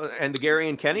 These shows and the Gary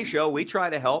and Kenny show, we try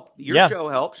to help. Your show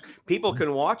helps. People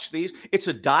can watch these. It's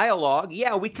a dialogue.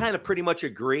 Yeah, we kind of pretty much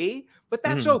agree, but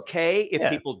that's okay if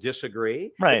people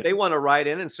disagree. Right. If they want to write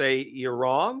in and say you're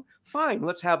wrong, fine.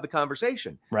 Let's have the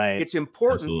conversation. Right. It's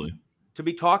important to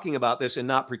be talking about this and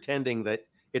not pretending that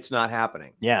it's not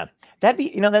happening. Yeah. That's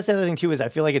the other thing too, is I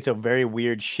feel like it's a very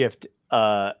weird shift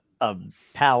of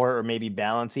power, or maybe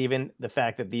balance, even the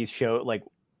fact that these show, like,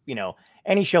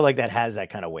 any show like that has that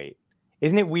kind of weight.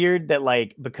 Isn't it weird that,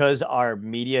 like, because our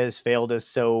media has failed us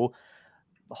so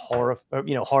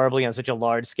horribly on such a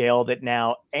large scale, that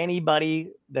now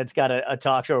anybody that's got a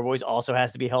talk show or voice also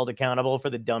has to be held accountable for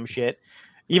the dumb shit?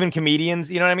 Even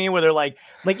comedians, you know what I mean? Where they're like,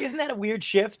 isn't that a weird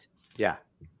shift? Yeah.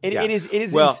 It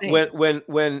is well, insane.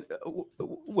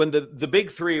 when the big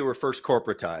three were first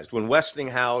corporatized, when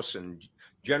Westinghouse and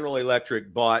General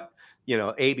Electric bought,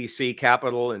 ABC,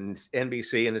 Capital, and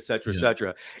NBC, and et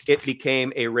cetera, it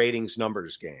became a ratings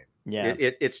numbers game. Yeah.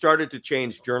 It started to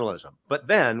change journalism. But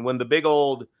then when the big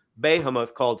old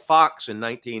behemoth called Fox in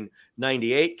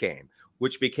 1998 came,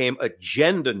 which became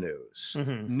agenda news,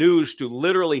 news to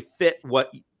literally fit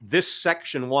what this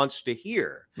section wants to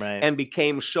hear, and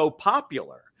became so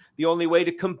popular. The only way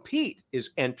to compete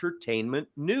is entertainment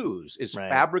news, is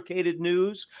fabricated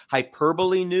news,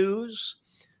 hyperbole news.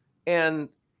 And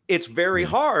it's very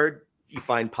hard. You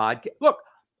find podcast. Look,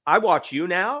 I watch you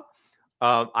now.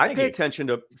 I pay attention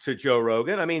to Joe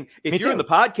Rogan. I mean, if you're in the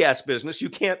podcast business, you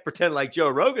can't pretend like Joe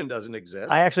Rogan doesn't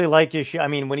exist. I actually like his show. I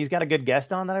mean, when he's got a good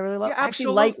guest on that I really love. Yeah,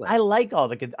 absolutely. I like all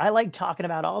the good. I like talking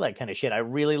about all that kind of shit. I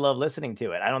really love listening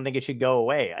to it. I don't think it should go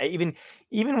away.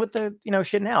 Even with the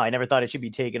shit now, I never thought it should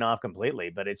be taken off completely.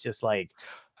 But it's just like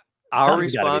our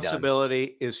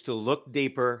responsibility is to look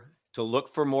deeper, to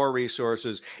look for more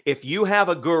resources. If you have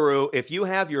a guru, if you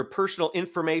have your personal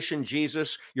information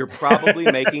Jesus, you're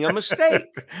probably making a mistake.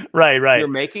 Right. You're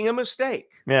making a mistake.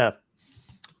 Yeah.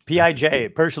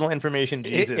 PIJ, personal information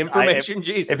Jesus.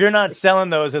 Jesus. If you're not selling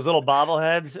those as little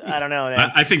bobbleheads, I don't know.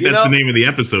 Man. I think that's the name of the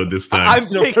episode this time. I'm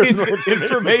thinking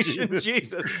information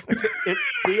Jesus.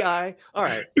 PI. All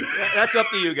right. That's up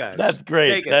to you guys. That's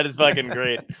great. That is fucking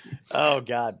great. Oh,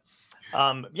 God.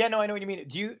 Yeah, no, I know what you mean.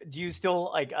 Do you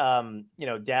still like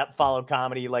follow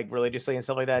comedy like religiously and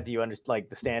stuff like that? Do you understand like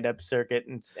the stand-up circuit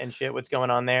and shit? What's going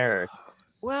on there? Or?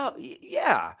 Well,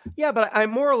 yeah, but I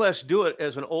more or less do it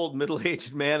as an old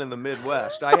middle-aged man in the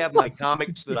Midwest. I have my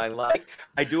comics that I like.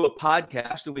 I do a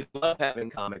podcast, and we love having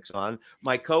comics on.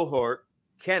 My cohort,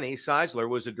 Kenny Seisler,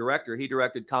 was a director. He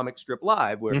directed Comic Strip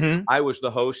Live, where I was the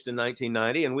host in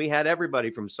 1990, and we had everybody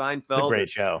from Seinfeld, great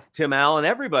show, Tim Allen,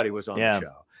 everybody was on the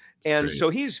show. And so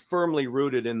he's firmly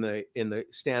rooted in the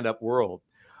stand-up world.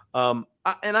 And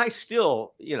I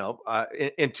still,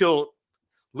 until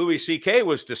Louis C.K.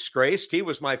 was disgraced, he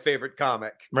was my favorite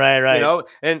comic. Right.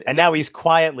 And now he's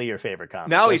quietly your favorite comic.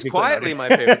 Now he's quietly my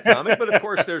favorite comic. But of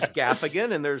course, there's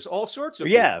Gaffigan and there's all sorts of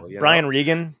people. Brian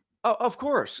Regan. Oh, of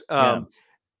course. And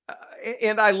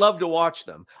I love to watch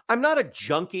them. I'm not a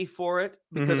junkie for it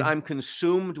because I'm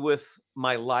consumed with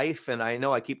my life. And I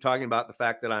know I keep talking about the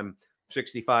fact that I'm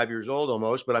 65 years old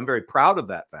almost, but I'm very proud of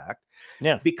that fact.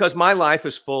 Yeah. Because my life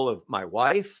is full of my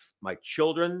wife, my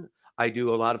children. I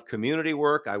do a lot of community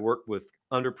work. I work with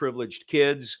underprivileged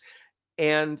kids,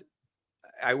 and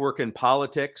I work in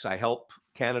politics. I help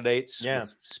candidates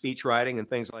with speech writing and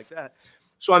things like that.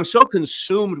 So I'm so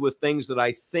consumed with things that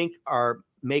I think are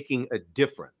making a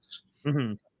difference.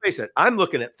 Face it, I'm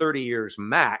looking at 30 years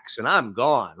max, and I'm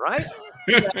gone, right?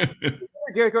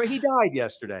 Gary, he died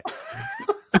yesterday.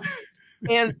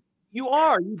 And you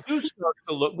do start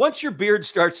to look, once your beard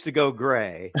starts to go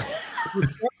gray, you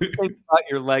start to think about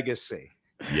your legacy.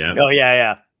 Yeah. Oh,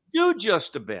 yeah. Do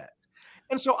just a bit.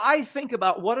 And so I think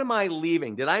about, what am I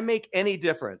leaving? Did I make any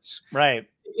difference? Right.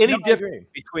 Any difference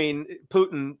between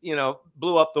Putin,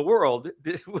 blew up the world?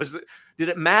 Did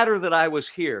it matter that I was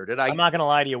here? I'm not going to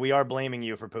lie to you. We are blaming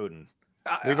you for Putin.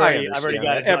 I've already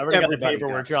got the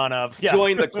paperwork drawn up. Yeah.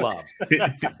 Join the club.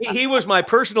 He was my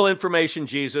personal information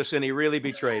Jesus, and he really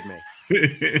betrayed me.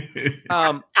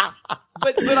 But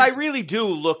I really do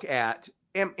look at,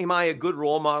 am I a good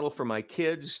role model for my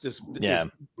kids? Does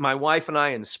my wife and I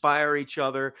inspire each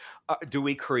other? Do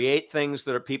we create things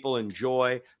that people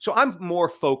enjoy? So I'm more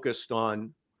focused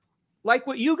on like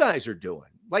what you guys are doing.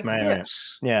 Like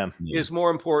this is more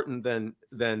important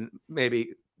than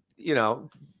maybe,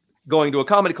 going to a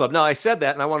comedy club. Now, I said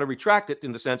that, and I want to retract it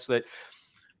in the sense that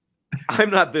I'm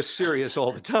not this serious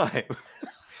all the time.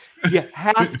 You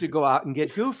have to go out and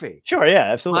get goofy. Sure, yeah,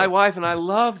 absolutely. My wife and I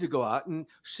love to go out and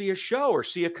see a show or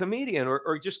see a comedian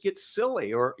or just get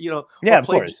silly or, of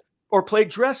course. Or play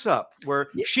dress up where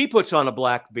she puts on a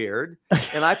black beard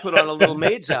and I put on a little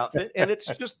maid's outfit, and it's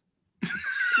just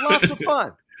lots of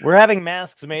fun. We're having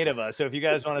masks made of us, so if you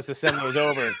guys want us to send those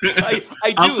over, I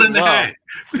do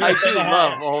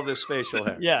love all this facial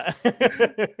hair. Yeah,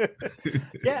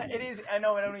 yeah, it is. I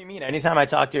know what you mean. Anytime I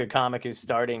talk to a comic who's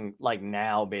starting like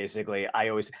now, basically, I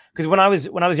always because when I was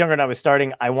younger and I was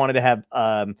starting, I wanted to have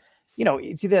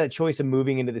it's either a choice of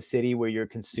moving into the city where you're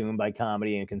consumed by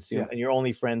comedy and and your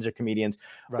only friends are comedians,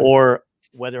 or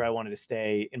whether I wanted to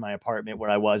stay in my apartment where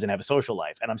I was and have a social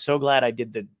life. And I'm so glad I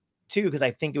did the two because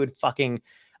I think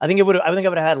I think I would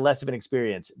have had less of an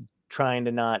experience trying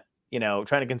to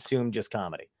consume just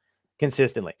comedy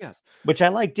consistently, which I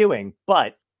like doing.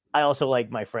 But I also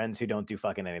like my friends who don't do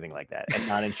fucking anything like that and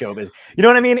not in showbiz. You know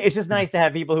what I mean? It's just nice to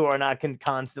have people who are not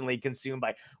constantly consumed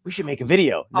by, we should make a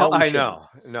video. No, I know.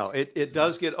 No, it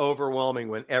does get overwhelming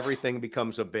when everything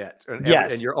becomes a bit.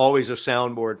 And you're always a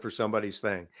soundboard for somebody's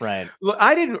thing. Right. Look,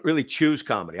 I didn't really choose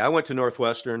comedy. I went to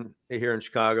Northwestern here in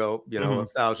Chicago,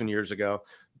 1,000 years ago.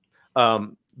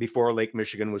 Before Lake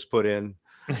Michigan was put in,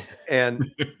 and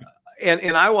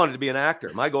I wanted to be an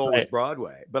actor. My goal was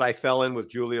Broadway, but I fell in with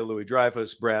Julia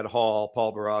Louis-Dreyfus, Brad Hall,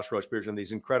 Paul Barash, Roche Beers, and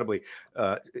these incredibly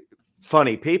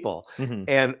funny people.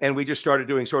 And we just started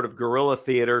doing sort of guerrilla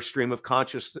theater, stream of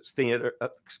consciousness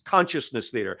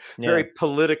theater, very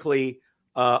politically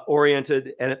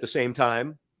oriented, and at the same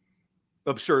time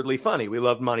absurdly funny. We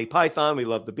loved Monty Python, we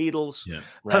loved the Beatles,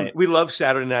 we loved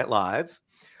Saturday Night Live.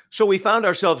 So we found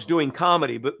ourselves doing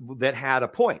comedy, but that had a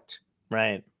point.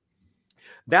 Right.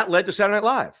 That led to Saturday Night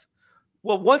Live.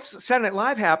 Well, once Saturday Night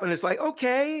Live happened, it's like,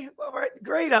 okay, all right,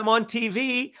 great. I'm on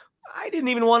TV. I didn't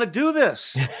even want to do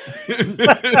this.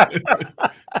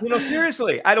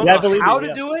 Seriously, I don't know how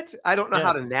to do it. I don't know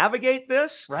how to navigate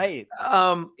this. Right.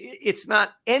 It's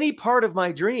not any part of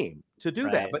my dream to do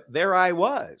that, but there I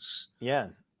was. Yeah.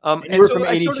 And you were from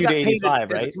 82 to 85,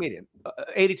 right? As a comedian.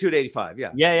 82 to 85, yeah.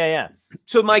 Yeah.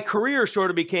 So my career sort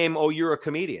of became, you're a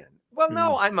comedian. Well,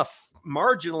 no, I'm a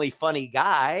marginally funny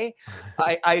guy.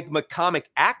 I'm a comic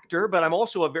actor, but I'm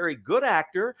also a very good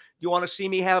actor. You want to see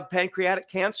me have pancreatic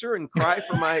cancer and cry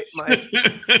for my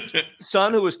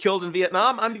son who was killed in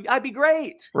Vietnam? I'd be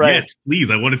great. Right. Yes, please.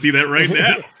 I want to see that right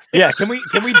now. Yeah. Can we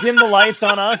dim the lights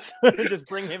on us? Just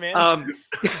bring him in.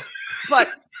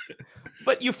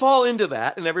 But you fall into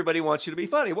that and everybody wants you to be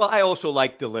funny. Well, I also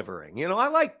like delivering. I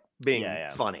like being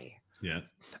funny. Yeah.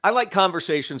 I like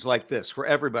conversations like this where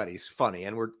everybody's funny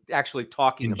and we're actually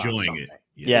talking about something.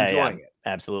 Enjoying it.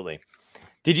 Absolutely.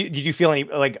 Did you feel any,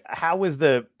 how was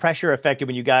the pressure affected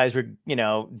when you guys were,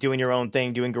 doing your own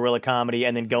thing, doing guerrilla comedy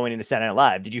and then going into Saturday Night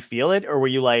Live? Did you feel it? Or were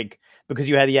you because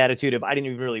you had the attitude of, I didn't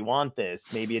even really want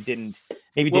this. Maybe it didn't.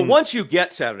 Once you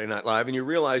get Saturday Night Live and you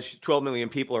realize 12 million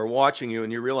people are watching you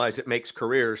and you realize it makes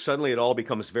careers, suddenly it all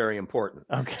becomes very important.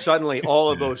 Okay. Suddenly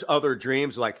all of those other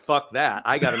dreams, fuck that.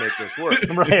 I got to make this work.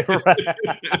 Right.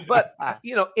 But,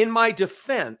 in my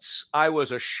defense, I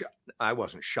wasn't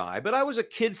shy, but I was a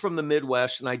kid from the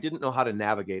Midwest and I didn't know how to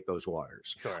navigate those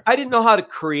waters. Sure. I didn't know how to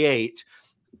create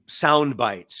sound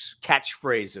bites,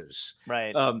 catchphrases,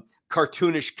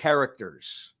 cartoonish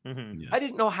characters. Mm-hmm. I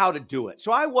didn't know how to do it.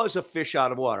 So I was a fish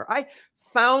out of water. I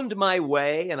found my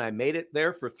way and I made it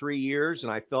there for 3 years.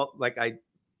 And I felt like I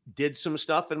did some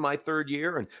stuff in my third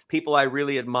year. And people I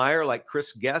really admire, like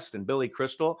Chris Guest and Billy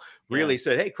Crystal, really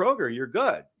said, hey, Kroger, you're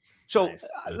good. So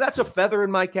that's a feather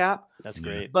in my cap. That's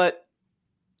great. But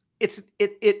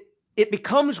it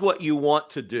becomes what you want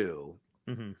to do.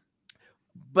 Mm-hmm.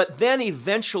 But then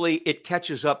eventually it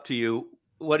catches up to you.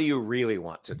 What do you really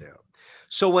want to do?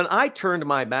 So when I turned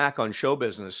my back on show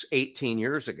business 18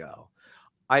 years ago,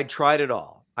 I tried it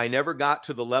all. I never got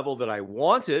to the level that I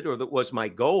wanted or that was my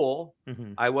goal.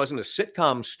 Mm-hmm. I wasn't a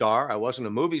sitcom star. I wasn't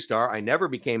a movie star. I never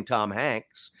became Tom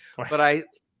Hanks. But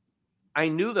I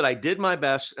knew that I did my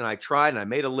best and I tried and I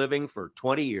made a living for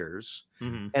 20 years.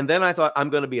 Mm-hmm. And then I thought, I'm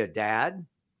going to be a dad.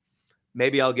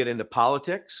 Maybe I'll get into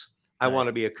politics. I want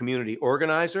to be a community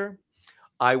organizer.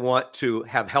 I want to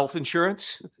have health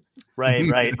insurance.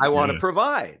 Right. I want to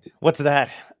provide. What's that?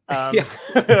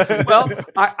 Well,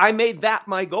 I made that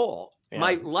my goal. Yeah.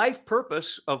 My life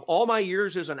purpose of all my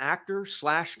years as an actor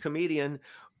 / comedian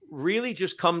really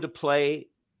just come to play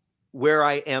where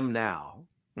I am now,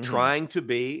 trying to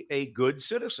be a good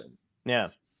citizen. Yeah.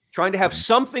 Trying to have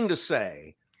something to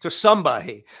say to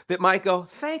somebody that might go,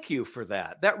 thank you for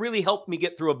that. That really helped me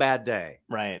get through a bad day.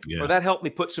 Right. Yeah. Or that helped me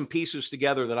put some pieces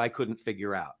together that I couldn't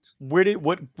figure out.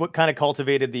 What kind of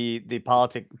cultivated the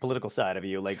political side of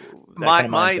you? Like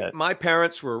my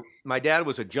parents were, my dad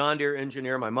was a John Deere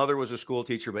engineer. My mother was a school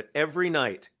teacher, but every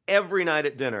night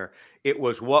at dinner, it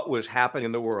was what was happening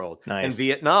in the world. Nice. And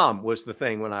Vietnam was the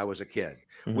thing when I was a kid.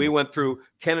 We went through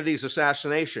Kennedy's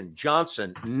assassination,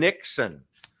 Johnson, Nixon.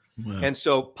 Wow. And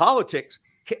so politics,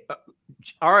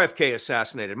 RFK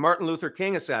assassinated, Martin Luther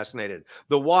King assassinated,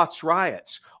 the Watts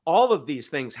riots, all of these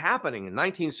things happening in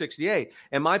 1968.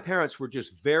 And my parents were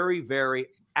just very, very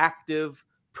active,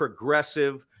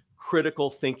 progressive, critical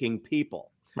thinking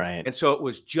people. Right. And so it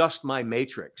was just my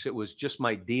matrix. It was just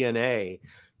my DNA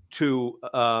to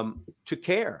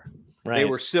care. Right. They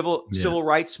were civil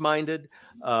rights minded.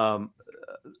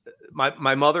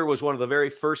 My mother was one of the very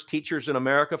first teachers in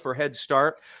America for Head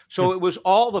Start. So it was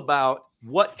all about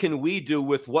what can we do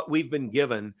with what we've been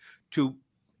given to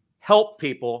help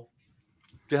people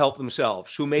to help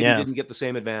themselves who maybe didn't get the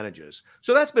same advantages.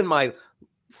 So that's been my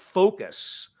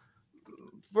focus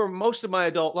for most of my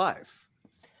adult life.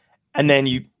 And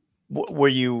then were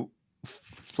you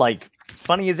like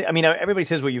funny as, I mean, everybody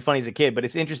says were you funny as a kid, but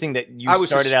it's interesting that you I was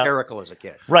started hysterical out as a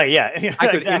kid. Right. Yeah. I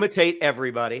could imitate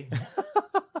everybody.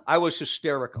 I was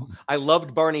hysterical. I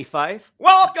loved Barney Fife.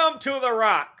 Welcome to The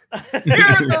Rock. Here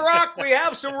at The Rock, we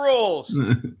have some rules.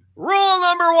 Rule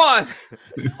number 1,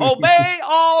 obey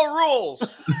all rules.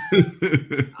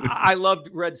 I loved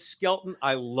Red Skelton.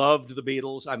 I loved the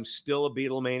Beatles. I'm still a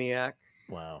Beatlemaniac.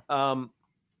 Wow.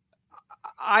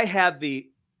 I had the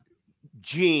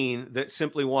gene that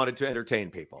simply wanted to entertain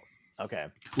people. Okay.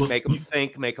 Make them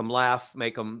think, make them laugh,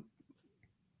 make them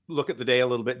look at the day a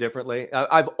little bit differently.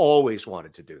 I've always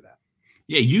wanted to do that.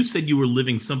 Yeah, you said you were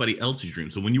living somebody else's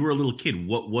dream. So when you were a little kid,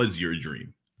 what was your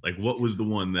dream? Like, what was the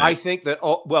one that... I think that,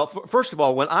 first of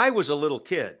all, when I was a little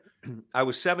kid, I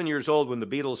was 7 years old when the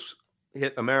Beatles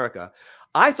hit America.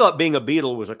 I thought being a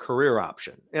Beatle was a career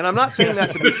option. And I'm not saying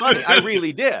that to be funny. I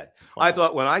really did. Wow. I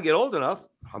thought when I get old enough,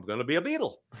 I'm going to be a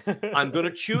Beatle. I'm going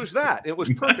to choose that. It was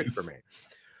perfect for me.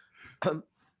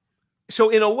 So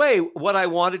in a way, what I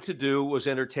wanted to do was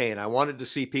entertain. I wanted to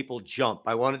see people jump.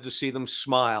 I wanted to see them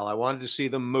smile. I wanted to see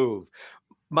them move.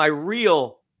 My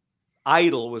real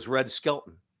idol was Red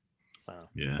Skelton. Wow.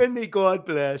 Yeah. And may God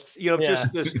bless.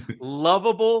 Just this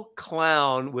lovable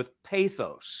clown with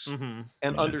pathos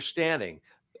and understanding,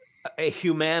 a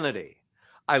humanity.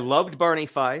 I loved Barney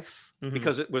Fife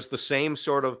because it was the same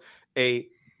sort of a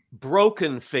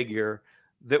broken figure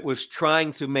that was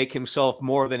trying to make himself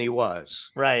more than he was.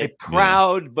 Right. A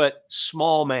proud but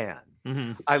small man.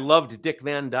 I loved Dick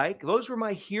Van Dyke. Those were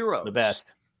my heroes. The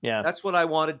best. Yeah. That's what I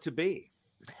wanted to be.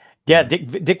 Yeah.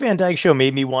 Dick Van Dyke Show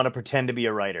made me want to pretend to be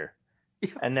a writer.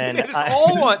 And then I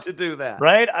all want to do that.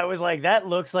 Right? I was like, that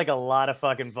looks like a lot of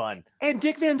fucking fun. And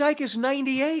Dick Van Dyke is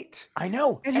 98. I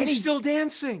know. And he's still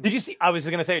dancing. Did you see? I was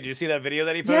going to say, did you see that video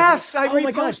that he posted? Yes, I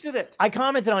reposted it. I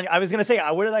commented on it. I was going to say,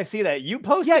 where did I see that? You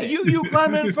posted it. Yeah, you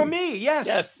commented from me. Yes.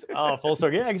 Yes. Oh, full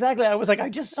circle. Yeah, exactly. I was like, I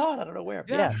just saw it. I don't know where.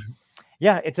 Yeah.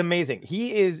 Yeah, it's amazing.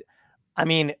 He is, I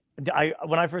mean,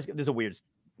 when I first, there's a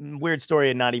weird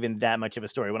story and not even that much of a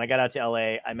story. When I got out to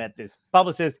LA, I met this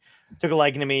publicist, took a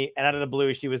liking to me, and out of the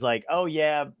blue, she was like, "Oh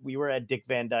yeah, we were at Dick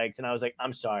Van Dyke's," and I was like,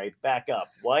 "I'm sorry, back up,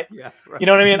 what?" Yeah, right. You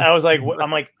know what I mean? I was like,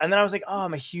 and then I was like, "Oh,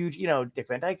 I'm a huge, Dick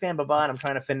Van Dyke fan, blah, and I'm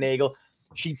trying to finagle."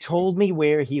 She told me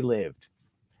where he lived,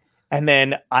 and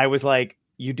then I was like,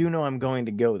 "You do know I'm going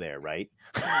to go there, right?"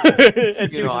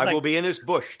 I will be in his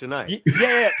bush tonight.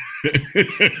 Yeah,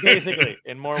 basically,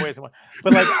 in more ways than one.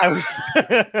 But like,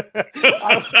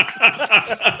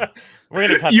 we're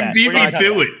gonna cut you that. beat me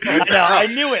to it. I know. I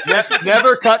knew it.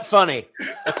 Never cut funny.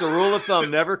 That's a rule of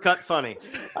thumb. Never cut funny.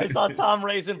 I saw Tom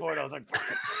racing for it. I was like,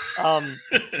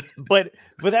 but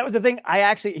that was the thing.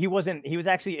 It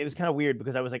was kind of weird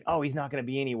because I was like, oh, he's not going to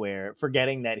be anywhere,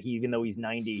 forgetting that even though he's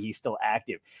 90, he's still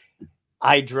active.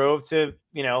 I drove to,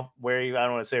 I don't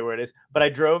want to say where it is, but I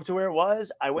drove to where it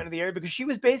was. I went to the area because she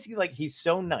was basically like, he's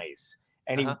so nice.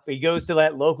 And he goes to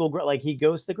that local, like he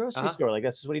goes to the grocery store. Like,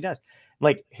 that's just what he does.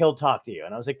 Like, he'll talk to you.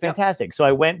 And I was like, fantastic. So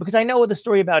I went because I know the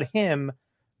story about him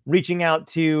reaching out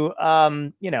to,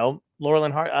 Laurel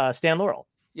and Stan Laurel.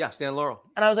 Yeah, Stan Laurel.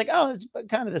 And I was like, oh, it's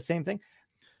kind of the same thing.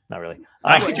 Not really.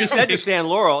 You said to Stan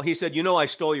Laurel, he said, I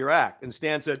stole your act. And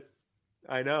Stan said,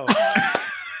 I know.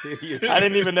 I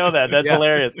didn't even know that. That's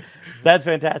hilarious. That's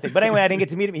fantastic. But anyway, I didn't get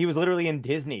to meet him. He was literally in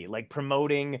Disney, like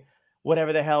promoting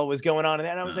whatever the hell was going on.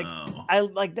 And I was like,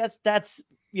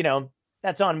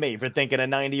 that's on me for thinking a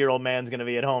 90-year-old man's going to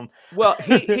be at home. Well,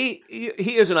 he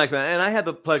is a nice man. And I had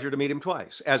the pleasure to meet him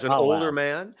twice as an older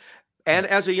man and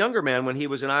as a younger man when he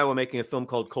was in Iowa making a film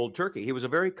called Cold Turkey. He was a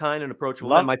very kind and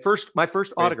approachable man. My first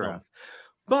autograph.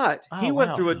 But he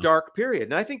went through a dark period.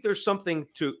 And I think there's something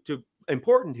to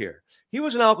important here. He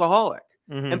was an alcoholic.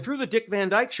 Mm-hmm. And through the Dick Van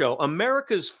Dyke Show,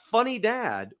 America's funny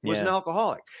dad was an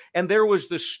alcoholic. And there was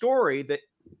the story that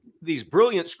these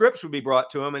brilliant scripts would be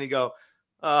brought to him. And he'd go,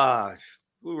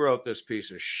 who wrote this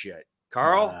piece of shit?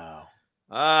 Carl? Wow.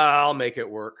 I'll make it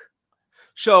work.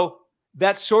 So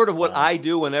that's sort of what I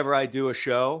do whenever I do a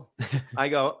show. I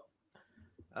go,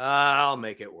 I'll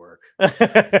make it work.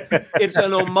 It's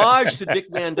an homage to Dick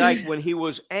Van Dyke when he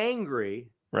was angry.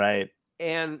 Right.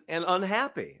 And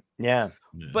unhappy. Yeah.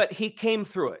 But he came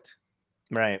through it.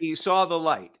 Right. He saw the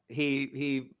light.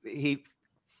 He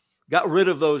got rid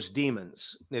of those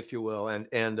demons, if you will,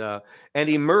 and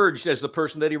emerged as the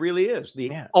person that he really is,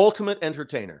 the ultimate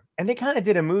entertainer. And they kind of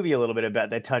did a movie a little bit about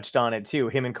that touched on it too.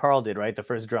 Him and Carl did, right? The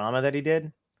first drama that he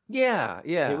did. Yeah.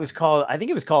 It was called, I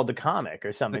think it was called The Comic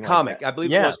or something. The Comic. I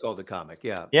believe it was called The Comic.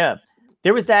 Yeah. Yeah.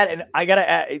 There was that. And I got to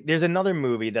add, there's another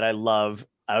movie that I love.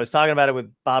 I was talking about it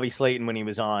with Bobby Slayton when he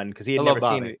was on because he had never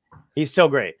seen it. He's so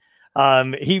great.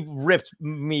 He ripped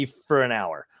me for an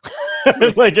hour.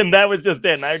 And that was just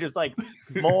it. And I was just like,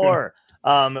 more.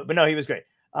 But no, he was great.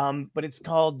 But it's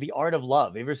called The Art of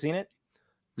Love. Have you ever seen it?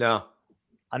 No.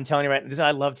 I'm telling you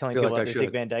I love telling people about this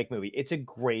Dick Van Dyke movie. It's a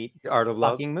great Art of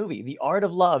Love movie. The Art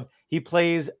of Love. He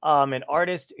plays an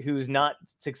artist who's not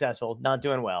successful, not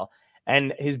doing well.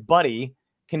 And his buddy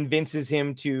convinces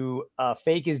him to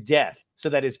fake his death so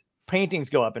that his paintings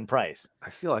go up in price. I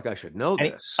feel like I should know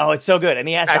this. It's so good. And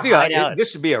he has to hide out.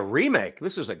 This would be a remake.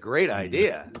 This is a great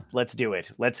idea. Let's do it.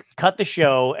 Let's cut the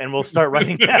show and we'll start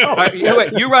writing down.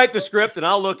 You write the script and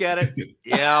I'll look at it.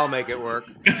 Yeah, I'll make it work.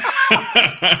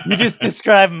 You just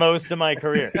described most of my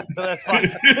career. So that's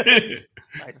fine.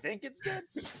 I think it's good.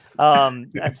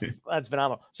 That's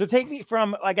phenomenal. So take me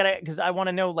from, because I want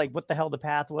to know like what the hell the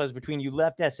path was between you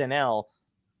left SNL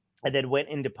and then went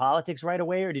into politics right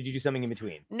away, or did you do something in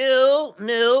between? No.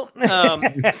 I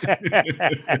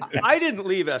didn't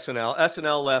leave SNL.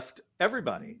 SNL left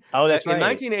everybody. Oh, that's right. In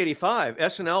 1985,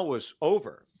 SNL was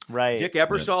over. Right. Dick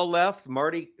Ebersol left.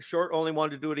 Marty Short only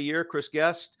wanted to do it a year. Chris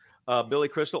Guest, Billy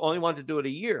Crystal only wanted to do it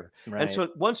a year. Right. And so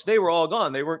once they were all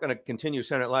gone, they weren't going to continue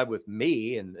Saturday Night Live with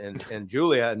me and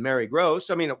Julia and Mary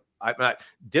Gross. I mean, I'm not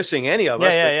dissing any of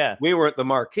us. Yeah. We were at the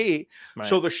marquee. Right.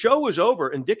 So the show was over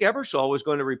and Dick Ebersol was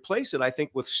going to replace it, I think,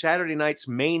 with Saturday night's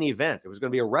main event. It was going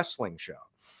to be a wrestling show.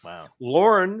 Wow.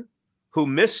 Lorne, who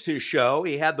missed his show,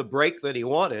 he had the break that he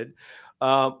wanted,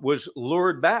 was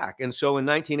lured back. And so in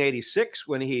 1986,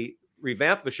 when he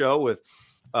revamped the show with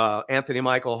Anthony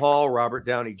Michael Hall, Robert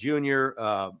Downey Jr.,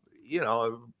 a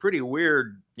pretty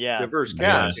weird, diverse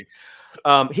cast.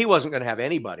 He wasn't going to have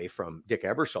anybody from Dick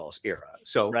Ebersol's era.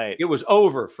 So It was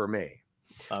over for me.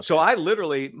 Okay. So I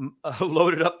literally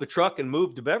loaded up the truck and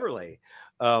moved to Beverly.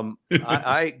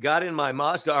 I got in my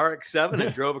Mazda RX-7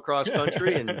 and drove across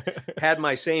country and had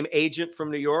my same agent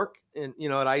from New York and,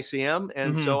 at ICM.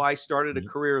 And so I started a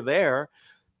career there,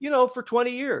 for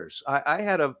 20 years. I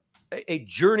had a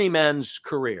journeyman's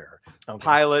career,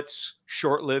 pilots,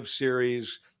 short-lived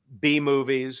series, B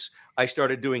movies. I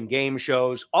started doing game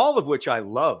shows, all of which I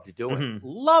loved doing.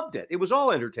 Loved it. It was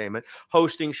all entertainment,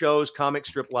 hosting shows, Comic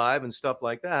Strip Live and stuff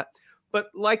like that. But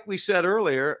like we said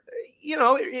earlier,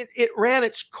 it ran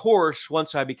its course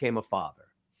once I became a father.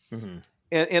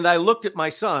 And I looked at my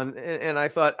son and I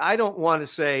thought, I don't want to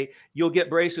say you'll get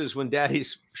braces when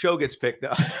daddy's show gets picked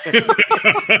up.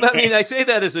 I mean, I say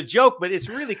that as a joke, but it's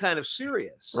really kind of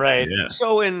serious. Right. Yeah.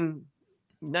 So in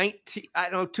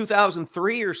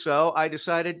 2003 or so, I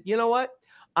decided, you know what?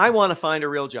 I want to find a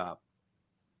real job.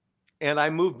 And I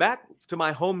moved back to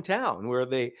my hometown where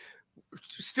they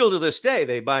still to this day,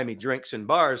 they buy me drinks in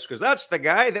bars because that's the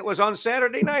guy that was on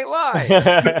Saturday Night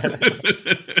Live.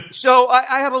 So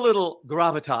I have a little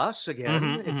gravitas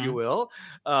again, if you will,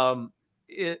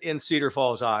 in Cedar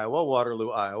Falls, Iowa, Waterloo,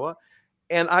 Iowa.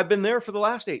 And I've been there for the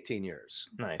last 18 years.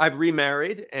 Nice. I've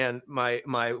remarried and my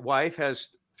wife has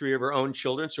 3 of her own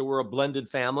children. So we're a blended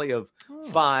family of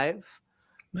 5.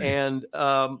 Nice. And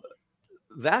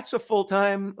that's a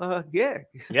full-time gig.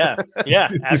 Yeah,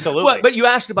 absolutely. But you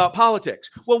asked about politics.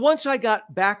 Well, once I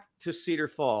got back to Cedar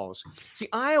Falls, see,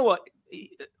 Iowa,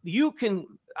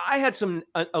 I had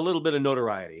a little bit of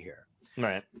notoriety here.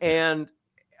 Right. And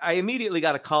I immediately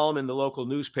got a column in the local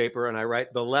newspaper, and I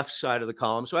write the left side of the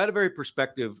column. So I had a very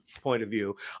perspective point of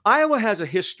view. Iowa has a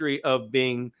history of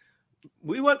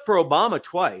we went for Obama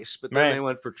twice, but then they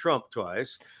went for Trump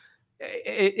twice.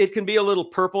 It can be a little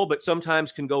purple, but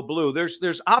sometimes can go blue.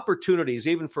 There's opportunities,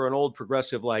 even for an old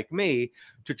progressive like me,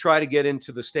 to try to get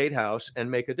into the state house and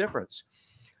make a difference.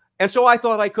 And so I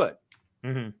thought I could.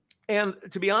 Mm-hmm. And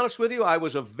to be honest with you, I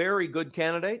was a very good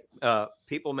candidate.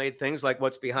 People made things like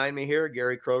what's behind me here,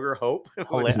 Gary Kroeger, Hope,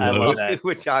 I love that.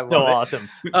 Which I love. So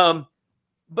awesome.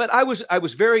 But I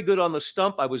was very good on the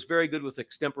stump. I was very good with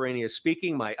extemporaneous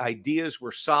speaking. My ideas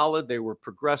were solid. They were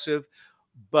progressive.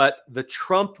 But the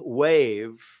Trump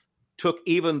wave took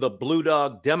even the blue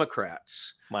dog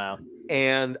Democrats. Wow.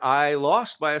 And I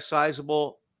lost by a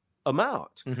sizable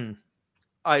amount. Mm-hmm.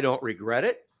 I don't regret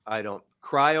it. I don't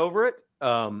cry over it.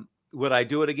 Would I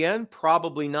do it again?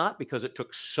 Probably not, because it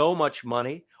took so much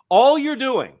money. All you're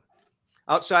doing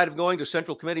outside of going to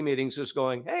Central Committee meetings is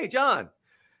going, hey, John,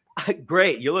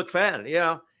 great. You look fat.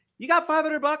 You got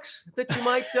 $500 that you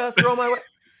might throw my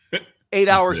way. 8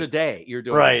 hours a day you're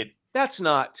doing. Right. That's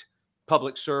not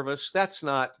public service. That's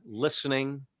not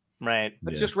listening. Right.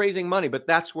 That's just raising money. But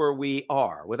that's where we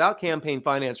are. Without campaign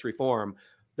finance reform,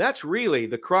 that's really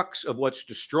the crux of what's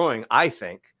destroying, I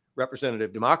think,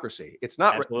 representative democracy. It's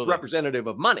not it's representative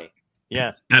of money.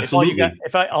 Yeah. Absolutely.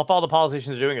 If all the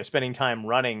politicians are doing is spending time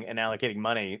running and allocating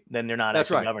money, then they're not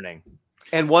actually governing.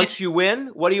 And once you win,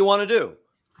 what do you want to do?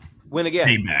 Win again.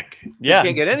 Payback. You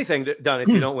can't get anything done if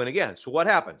you don't win again. So what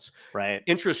happens? Right.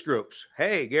 Interest groups.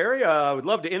 Hey, Gary, I would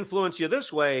love to influence you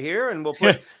this way here, and we'll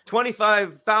put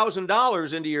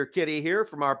 $25,000 into your kitty here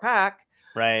from our PAC.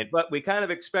 Right. But we kind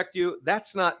of expect you.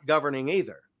 That's not governing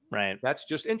either. Right. That's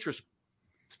just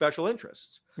special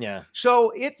interests. Yeah.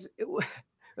 So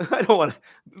I don't want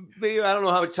to. I don't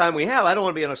know how much time we have. I don't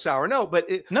want to be on a sour note, but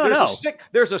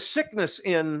there's a sickness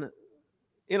in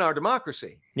our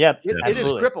democracy. Yep. It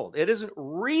is crippled. It isn't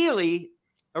really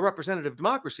a representative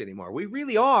democracy anymore. We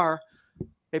really are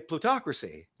a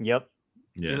plutocracy. Yep.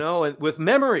 Yeah. And with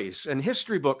memories and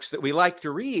history books that we like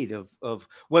to read of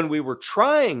when we were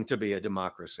trying to be a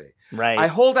democracy. Right. I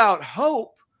hold out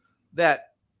hope that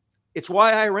it's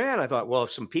why I ran. I thought, well,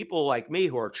 if some people like me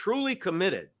who are truly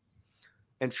committed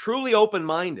and truly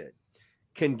open-minded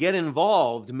can get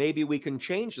involved, maybe we can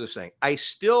change this thing. I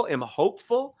still am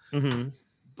hopeful,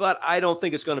 but I don't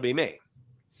think it's going to be me.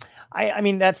 I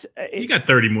mean, that's you got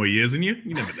 30 more years in you.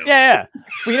 You never know. Yeah.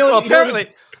 Well, apparently,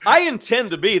 I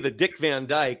intend to be the Dick Van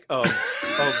Dyke of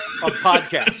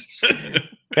podcasts.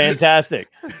 Fantastic.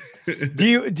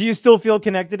 Do you still feel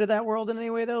connected to that world in any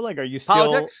way, though? Like, are you still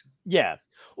politics? Yeah.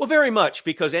 Well, very much,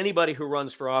 because anybody who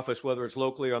runs for office, whether it's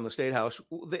locally or on the state house,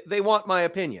 they want my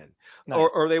opinion. Nice.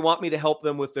 or they want me to help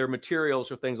them with their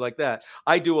materials or things like that.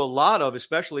 I do a lot of,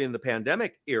 especially in the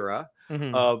pandemic era,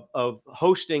 of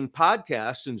hosting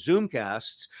podcasts and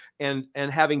Zoomcasts and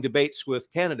having debates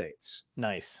with candidates.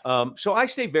 Nice. So I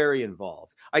stay very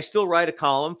involved. I still write a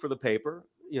column for the paper.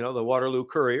 The Waterloo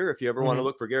Courier, if you ever want to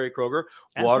look for Gary Kroeger,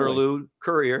 absolutely. Waterloo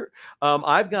Courier.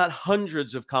 I've got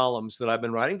hundreds of columns that I've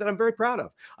been writing that I'm very proud of.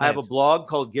 Nice. I have a blog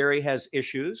called Gary Has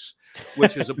Issues,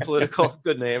 which is a political,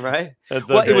 good name, right? That's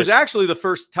so great. It was actually the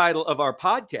first title of our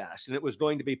podcast, and it was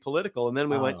going to be political. And then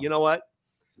we went, you know what?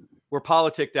 We're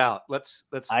politicked out. Let's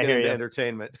get into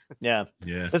entertainment. Yeah.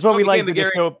 Yeah. That's what we like the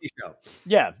dystopia show.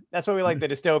 Yeah. That's why we like the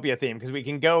dystopia theme, because we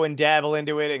can go and dabble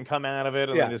into it and come out of it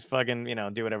and then just fucking,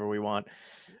 do whatever we want.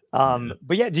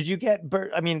 But yeah, did you get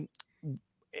burnt? I mean,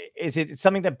 is it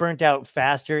something that burnt out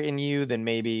faster in you than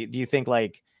maybe, do you think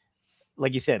like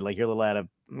you said, like you're a little out of,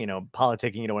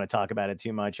 politicking, you don't want to talk about it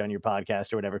too much on your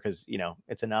podcast or whatever, because,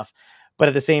 it's enough. But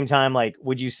at the same time, like,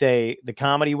 would you say the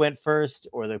comedy went first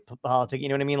or the politics? You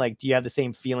know what I mean? Like, do you have the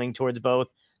same feeling towards both?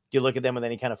 Do you look at them with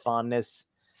any kind of fondness?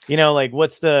 Like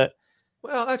what's the...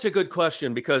 Well, that's a good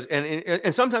question, because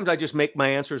and sometimes I just make my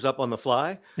answers up on the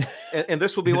fly, and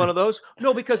this will be one of those.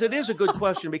 No, because it is a good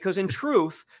question, because in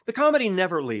truth, the comedy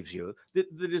never leaves you.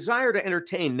 The desire to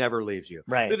entertain never leaves you.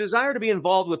 Right. The desire to be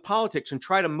involved with politics and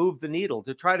try to move the needle,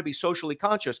 to try to be socially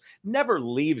conscious, never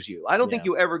leaves you. I don't think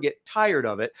you ever get tired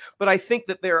of it, but I think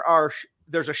that there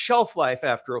there's a shelf life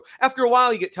after a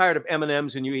while. You get tired of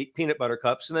M&Ms and you eat peanut butter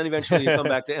cups, and then eventually you come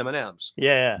back to M&Ms.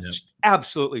 Yeah. Just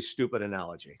absolutely stupid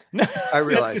analogy. I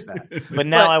realize that. But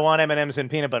now I want M&Ms and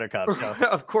peanut butter cups. So.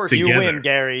 Of course, you win,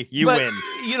 Gary. You win.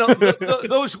 You know,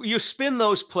 those you spin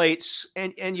those plates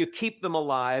and you keep them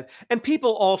alive. And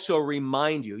people also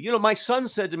remind you. You know, my son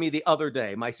said to me the other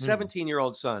day, my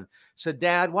 17-year-old son said,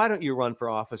 "Dad, why don't you run for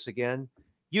office again?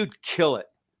 You'd kill it.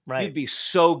 Right. You'd be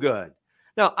so good."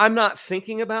 Now, I'm not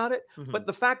thinking about it, but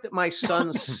the fact that my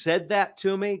son said that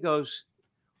to me goes,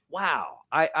 wow,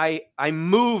 I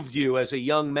moved you as a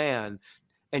young man,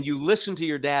 and you listen to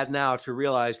your dad now to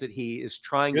realize that he is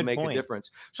trying to make a difference.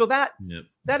 So that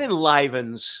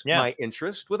enlivens my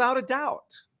interest without a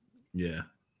doubt. Yeah.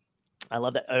 I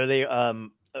love that. Are they,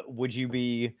 would you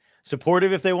be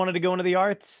supportive if they wanted to go into the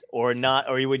arts or not?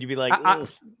 Or would you be like, I'm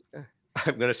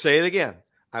going to say it again.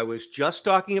 I was just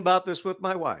talking about this with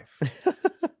my wife.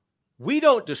 We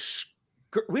don't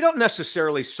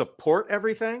necessarily support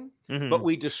everything, but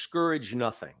we discourage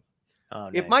nothing. Oh,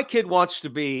 nice. If my kid wants to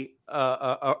be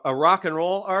a rock and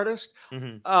roll artist,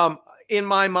 in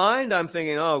my mind, I'm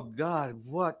thinking, oh God,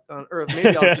 what on earth?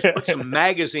 Maybe I'll just put some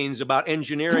magazines about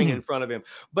engineering in front of him.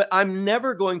 But I'm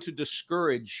never going to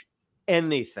discourage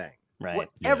anything. Right.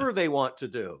 Whatever they want to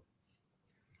do.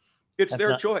 It's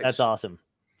their choice. That's awesome.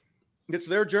 It's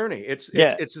their journey. It's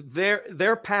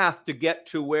their path to get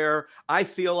to where I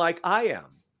feel like I am.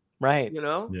 Right. You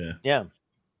know? Yeah.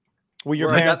 Were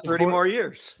your parents I got 30 more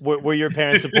years. Were your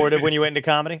parents supportive when you went into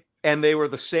comedy? And they were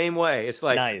the same way. It's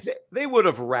like nice. They would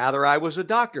have rather I was a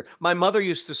doctor. My mother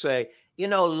used to say, you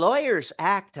know, lawyers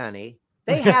act, honey.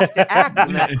 They have to act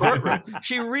in that courtroom.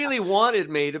 She really wanted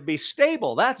me to be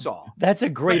stable. That's all. That's a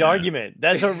great argument.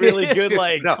 That's a really good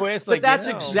twist. But that's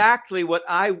exactly what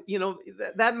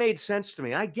that made sense to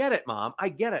me. I get it, Mom. I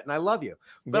get it. And I love you.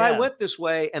 But I went this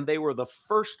way and they were the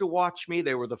first to watch me.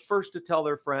 They were the first to tell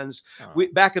their friends.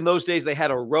 Back in those days, they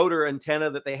had a rotor antenna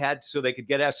that they had so they could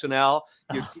get SNL.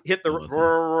 You hit the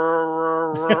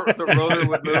rotor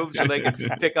would move so they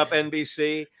could pick up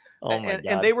NBC. Oh my God.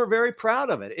 And they were very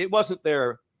proud of it. It wasn't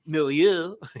their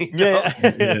milieu,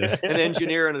 an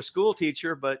engineer and a school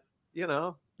teacher, but That's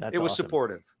it was awesome.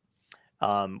 supportive.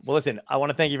 Well, listen, I want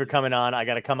to thank you for coming on. I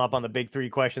got to come up on the big 3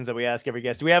 questions that we ask every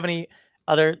guest. Do we have any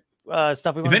other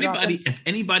stuff we want to talk about? If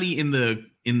anybody in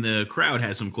the crowd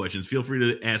has some questions, feel free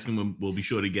to ask them. We'll be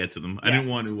sure to get to them. I didn't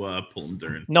want to pull them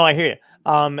during. No, I hear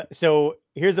you. So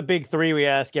here's the big 3 we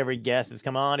ask every guest that's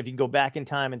come on. If you can go back in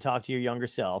time and talk to your younger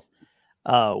self,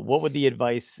 what would the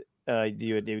advice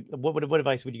you do? What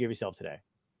advice would you give yourself today?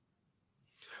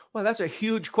 Well, that's a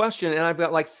huge question, and I've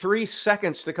got like 3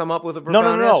 seconds to come up with a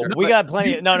profound answer. No, we got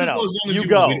plenty. No. You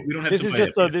go. We don't have this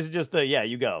is just the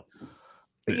you go.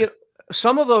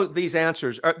 Some of these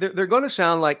answers they're going to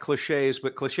sound like cliches,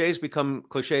 but cliches become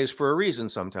cliches for a reason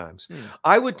sometimes.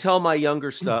 I would tell my younger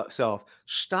self,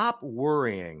 stop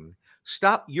worrying.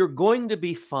 Stop. You're going to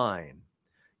be fine.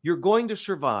 You're going to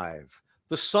survive.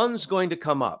 The sun's going to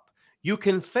come up. You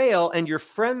can fail and your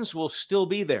friends will still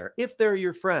be there if they're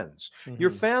your friends. Your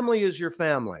family is your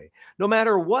family. No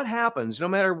matter what happens, no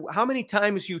matter how many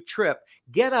times you trip,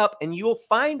 get up and you'll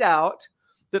find out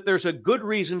that there's a good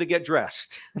reason to get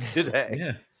dressed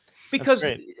today. Because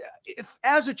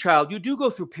as a child, you do go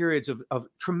through periods of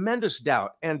tremendous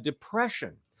doubt and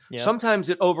depression. Sometimes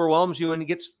it overwhelms you and it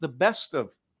gets the best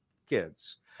of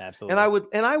kids. Absolutely.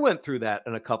 And I went through that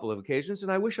on a couple of occasions,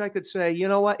 and I wish I could say, you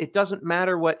know what? It doesn't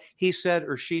matter what he said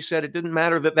or she said. It didn't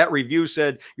matter that review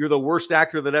said you're the worst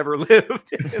actor that ever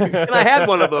lived. And I had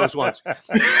one of those once.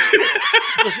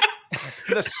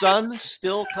 The sun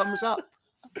still comes up.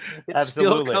 It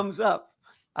still comes up.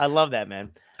 I love that,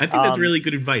 man. I think that's really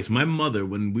good advice. My mother,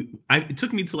 it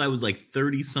took me till I was like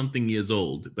 30 something years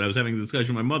old, but I was having a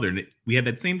discussion with my mother, and we had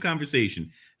that same conversation.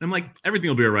 And I'm like, everything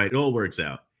will be all right. It all works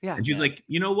out. Yeah. And she's like,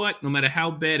 you know what? No matter how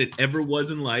bad it ever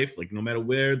was in life, like no matter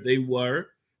where they were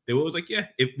always like, yeah,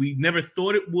 if we never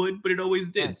thought it would, but it always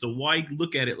did. Yeah. So why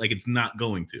look at it like it's not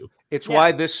going to? It's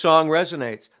why this song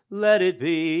resonates. Let it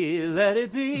be, let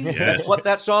it be. Yes. That's what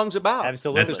that song's about.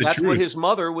 Absolutely. That's what his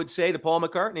mother would say to Paul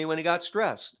McCartney when he got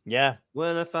stressed. Yeah.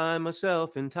 When I find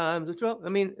myself in times of trouble. I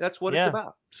mean, that's what it's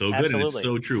about. So good. And it's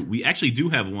so true. We actually do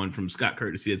have one from Scott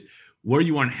Curtis. He says, were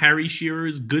you on Harry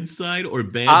Shearer's good side or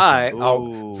bad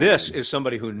side? This is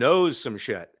somebody who knows some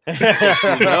shit. You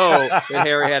know that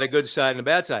Harry had a good side and a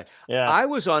bad side. Yeah. I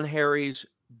was on Harry's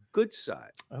good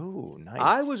side. Oh, nice.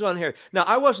 I was on Harry. Now,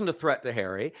 I wasn't a threat to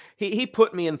Harry. He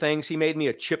put me in things. He made me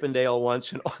a Chippendale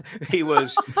once. And he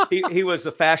was he was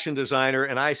the fashion designer,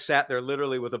 and I sat there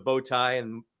literally with a bow tie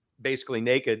and basically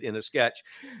naked in a sketch.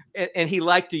 And he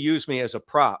liked to use me as a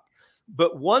prop.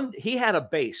 But he had a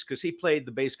bass because he played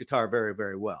the bass guitar very,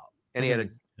 very well. And he had a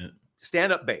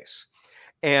stand-up bass.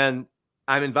 And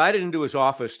I'm invited into his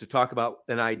office to talk about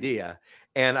an idea.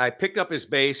 And I picked up his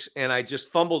bass and I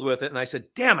just fumbled with it. And I said,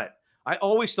 damn it. I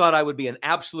always thought I would be an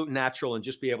absolute natural and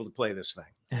just be able to play this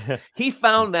thing. He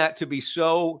found that to be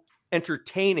so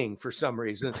entertaining for some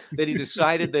reason that he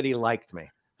decided that he liked me.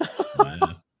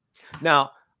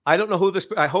 Now, I don't know who this,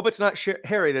 I hope it's not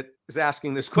Harry that is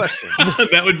asking this question.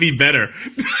 That would be better.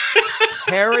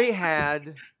 Harry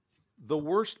had the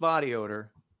worst body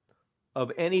odor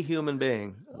of any human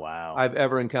being I've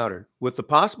ever encountered, with the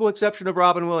possible exception of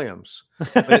Robin Williams.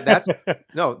 But that's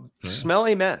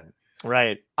smelly men.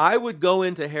 Right. I would go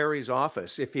into Harry's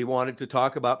office if he wanted to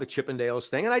talk about the Chippendales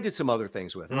thing, and I did some other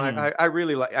things with him. I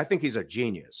really I think he's a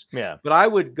genius. Yeah. But I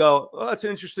would go, oh, that's an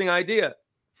interesting idea.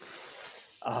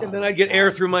 And then I'd get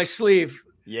air through my sleeve.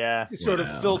 Yeah. To sort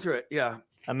of filter it. Yeah.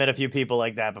 I met a few people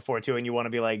like that before too, and you want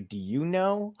to be like, do you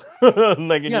know?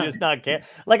 Like, and you just not care.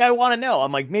 Like, I want to know.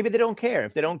 I'm like, maybe they don't care.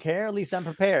 If they don't care, at least I'm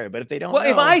prepared. But if they don't,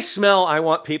 if I smell, I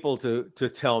want people to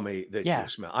tell me that you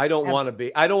smell. I don't want to be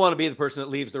the person that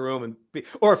leaves the room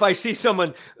or if I see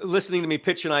someone listening to me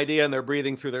pitch an idea and they're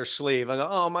breathing through their sleeve, I go,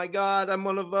 oh my God, I'm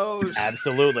one of those.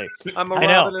 Absolutely. I'm a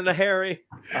Robin and a Harry.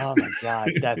 Oh my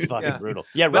God, that's fucking brutal.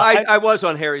 Yeah, but I was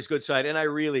on Harry's good side and I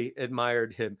really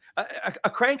admired him. A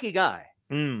cranky guy.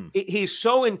 He's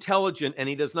so intelligent and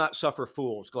he does not suffer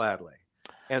fools gladly.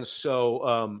 And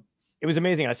so it was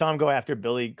amazing. I saw him go after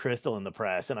Billy Crystal in the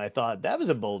press and I thought that was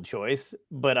a bold choice.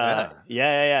 But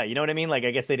yeah. You know what I mean? Like,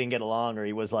 I guess they didn't get along, or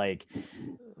he was like,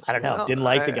 I don't know, didn't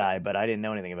like the guy, but I didn't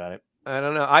know anything about it. I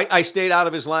don't know. I stayed out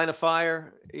of his line of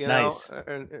fire, you know,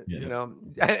 you know,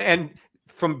 and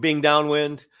from being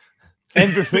downwind.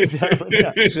 And so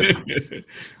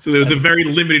there was a very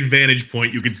limited vantage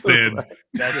point you could stand.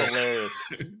 That's hilarious.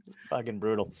 Fucking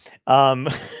brutal.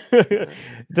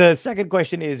 The second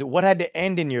question is, what had to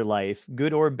end in your life,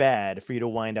 good or bad, for you to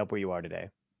wind up where you are today?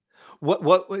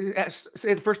 What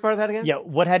say the first part of that again? Yeah,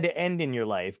 what had to end in your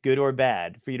life, good or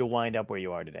bad, for you to wind up where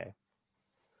you are today?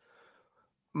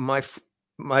 My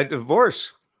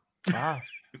divorce. Ah.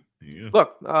 Yeah.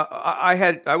 Look,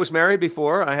 I was married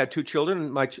before. I had 2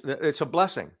 children. It's a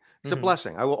blessing. It's a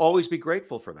blessing. I will always be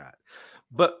grateful for that.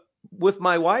 But with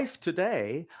my wife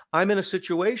today, I'm in a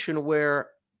situation where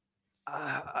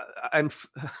I'm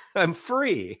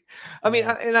free. I mean,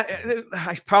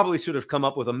 I probably should have come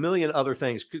up with a million other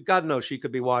things. God knows she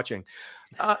could be watching.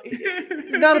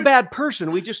 Not a bad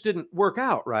person. We just didn't work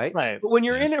out, right? Right. But when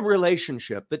you're in a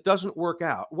relationship that doesn't work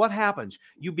out, what happens?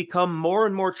 You become more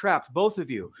and more trapped. Both of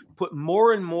you put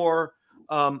more and more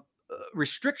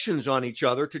restrictions on each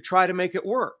other to try to make it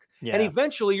work. Yeah. And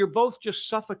eventually you're both just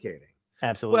suffocating.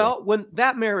 Absolutely. Well, when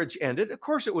that marriage ended, of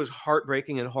course, it was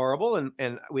heartbreaking and horrible.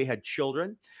 And we had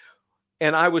children.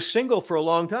 And I was single for a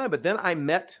long time. But then I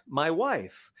met my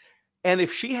wife. And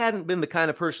if she hadn't been the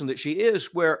kind of person that she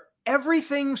is, where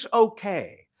everything's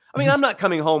okay. I mean, I'm not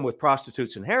coming home with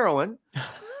prostitutes and heroin.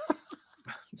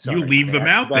 Sorry, you leave them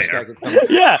out there.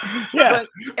 Yeah. But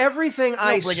everything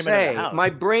I say, my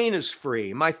brain is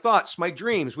free. My thoughts, my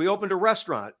dreams. We opened a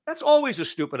restaurant. That's always a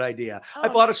stupid idea. I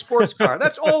bought a sports car.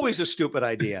 That's always a stupid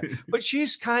idea. But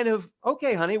she's kind of,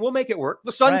 okay, honey, we'll make it work.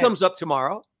 The sun comes up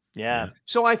tomorrow. Yeah.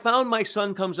 So I found my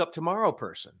sun comes up tomorrow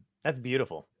person. That's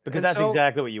beautiful, because that's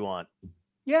exactly what you want.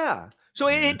 Yeah. So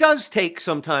it does take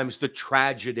sometimes the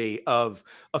tragedy of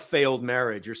a failed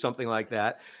marriage or something like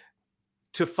that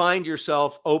to find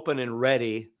yourself open and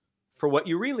ready for what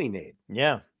you really need.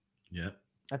 Yeah. Yeah.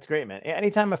 That's great, man.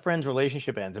 Anytime a friend's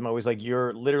relationship ends, I'm always like,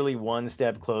 you're literally one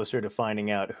step closer to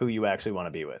finding out who you actually want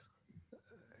to be with.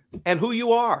 And who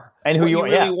you are. And who you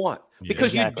really want.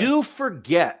 Because you do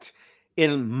forget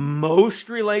in most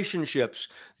relationships,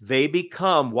 they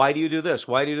become, why do you do this?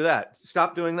 Why do you do that?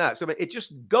 Stop doing that. So it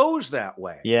just goes that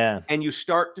way. Yeah. And you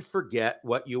start to forget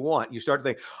what you want. You start to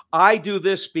think, I do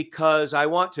this because I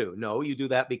want to. No, you do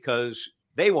that because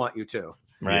they want you to.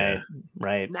 Right.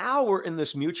 Right. Now we're in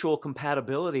this mutual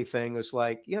compatibility thing. It's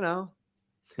like, you know,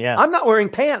 yeah, I'm not wearing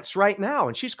pants right now,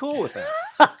 and she's cool with that.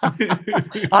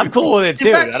 I'm cool with it too.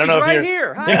 In fact, I don't know if right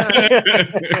you're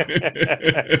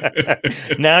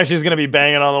here. Now she's gonna be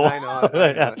banging on the wall.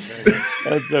 I know.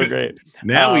 That's so great.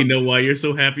 Now we know why you're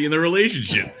so happy in the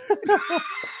relationship.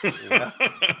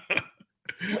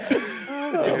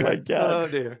 Oh my God. Oh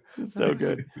dear. So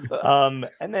good.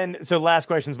 And then, so last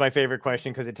question is my favorite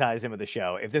question because it ties in with the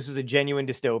show. If this was a genuine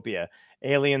dystopia,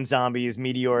 alien, zombies,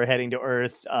 meteor heading to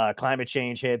Earth, climate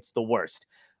change hits, the worst,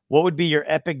 what would be your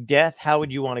epic death? How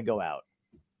would you want to go out?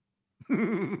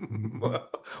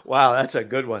 Wow, that's a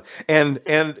good one. And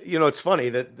it's funny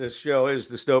that this show is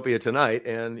Dystopia Tonight,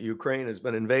 and Ukraine has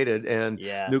been invaded, and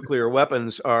nuclear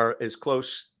weapons are as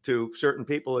close to certain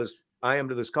people as I am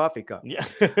to this coffee cup. Yeah.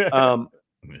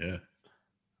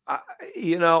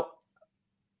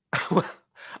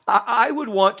 I would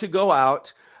want to go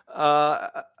out.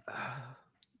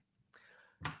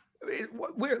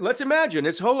 Let's imagine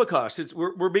it's Holocaust.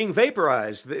 We're being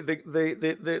vaporized.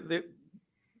 The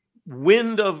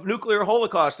wind of nuclear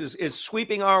Holocaust is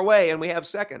sweeping our way, and we have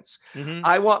seconds.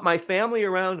 I want my family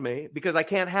around me because I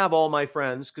can't have all my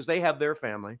friends because they have their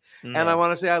family. And I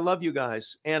want to say, I love you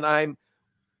guys. And I'm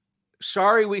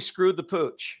sorry we screwed the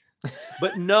pooch,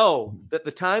 but know that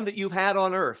the time that you've had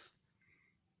on Earth,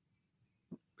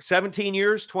 17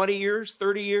 years, 20 years,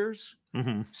 30 years,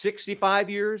 65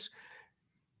 years,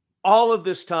 all of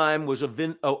this time was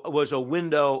a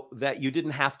window that you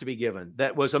didn't have to be given.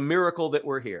 That was a miracle that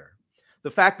we're here. The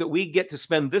fact that we get to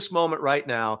spend this moment right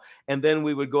now, and then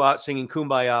we would go out singing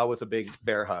Kumbaya with a big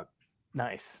bear hug.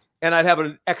 Nice. And I'd have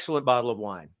an excellent bottle of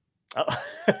wine. Oh.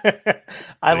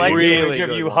 I like the image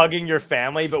of you hugging your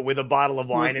family, but with a bottle of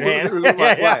wine in hand.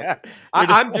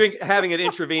 I'm having it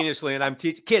intravenously, and I'm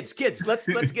teaching kids. Let's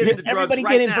get into drugs. Everybody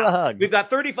right get in now. for a hug. We've got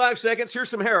 35 seconds. Here's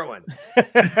some heroin.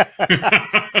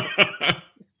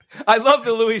 I love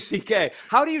the Louis C.K.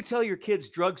 How do you tell your kids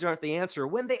drugs aren't the answer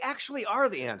when they actually are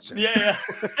the answer? Yeah.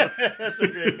 That's a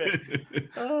great bit.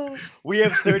 Oh, we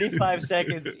have 35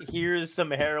 seconds. Here's some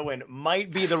heroin.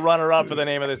 Might be the runner-up for the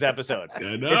name of this episode.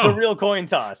 I know. It's a real coin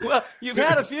toss. Well, you've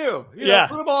had a few.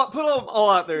 Put them all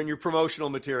out there in your promotional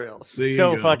materials.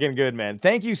 So fucking good, man.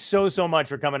 Thank you so much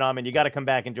for coming on, man. You got to come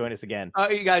back and join us again.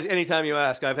 You guys, anytime you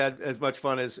ask. I've had as much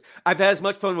fun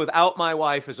without my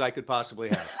wife as I could possibly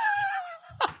have.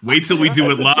 Wait till we do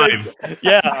it live.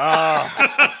 Yeah.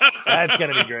 That's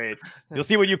going to be great. You'll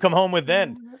see what you come home with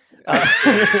then. That's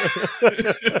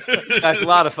a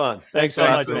lot of fun. Thanks so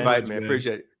much for inviting me. I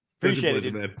appreciate it. Appreciate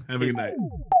it, man. Have a good night.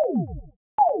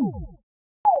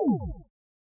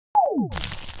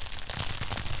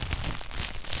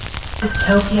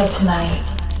 Dystopia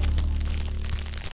Tonight.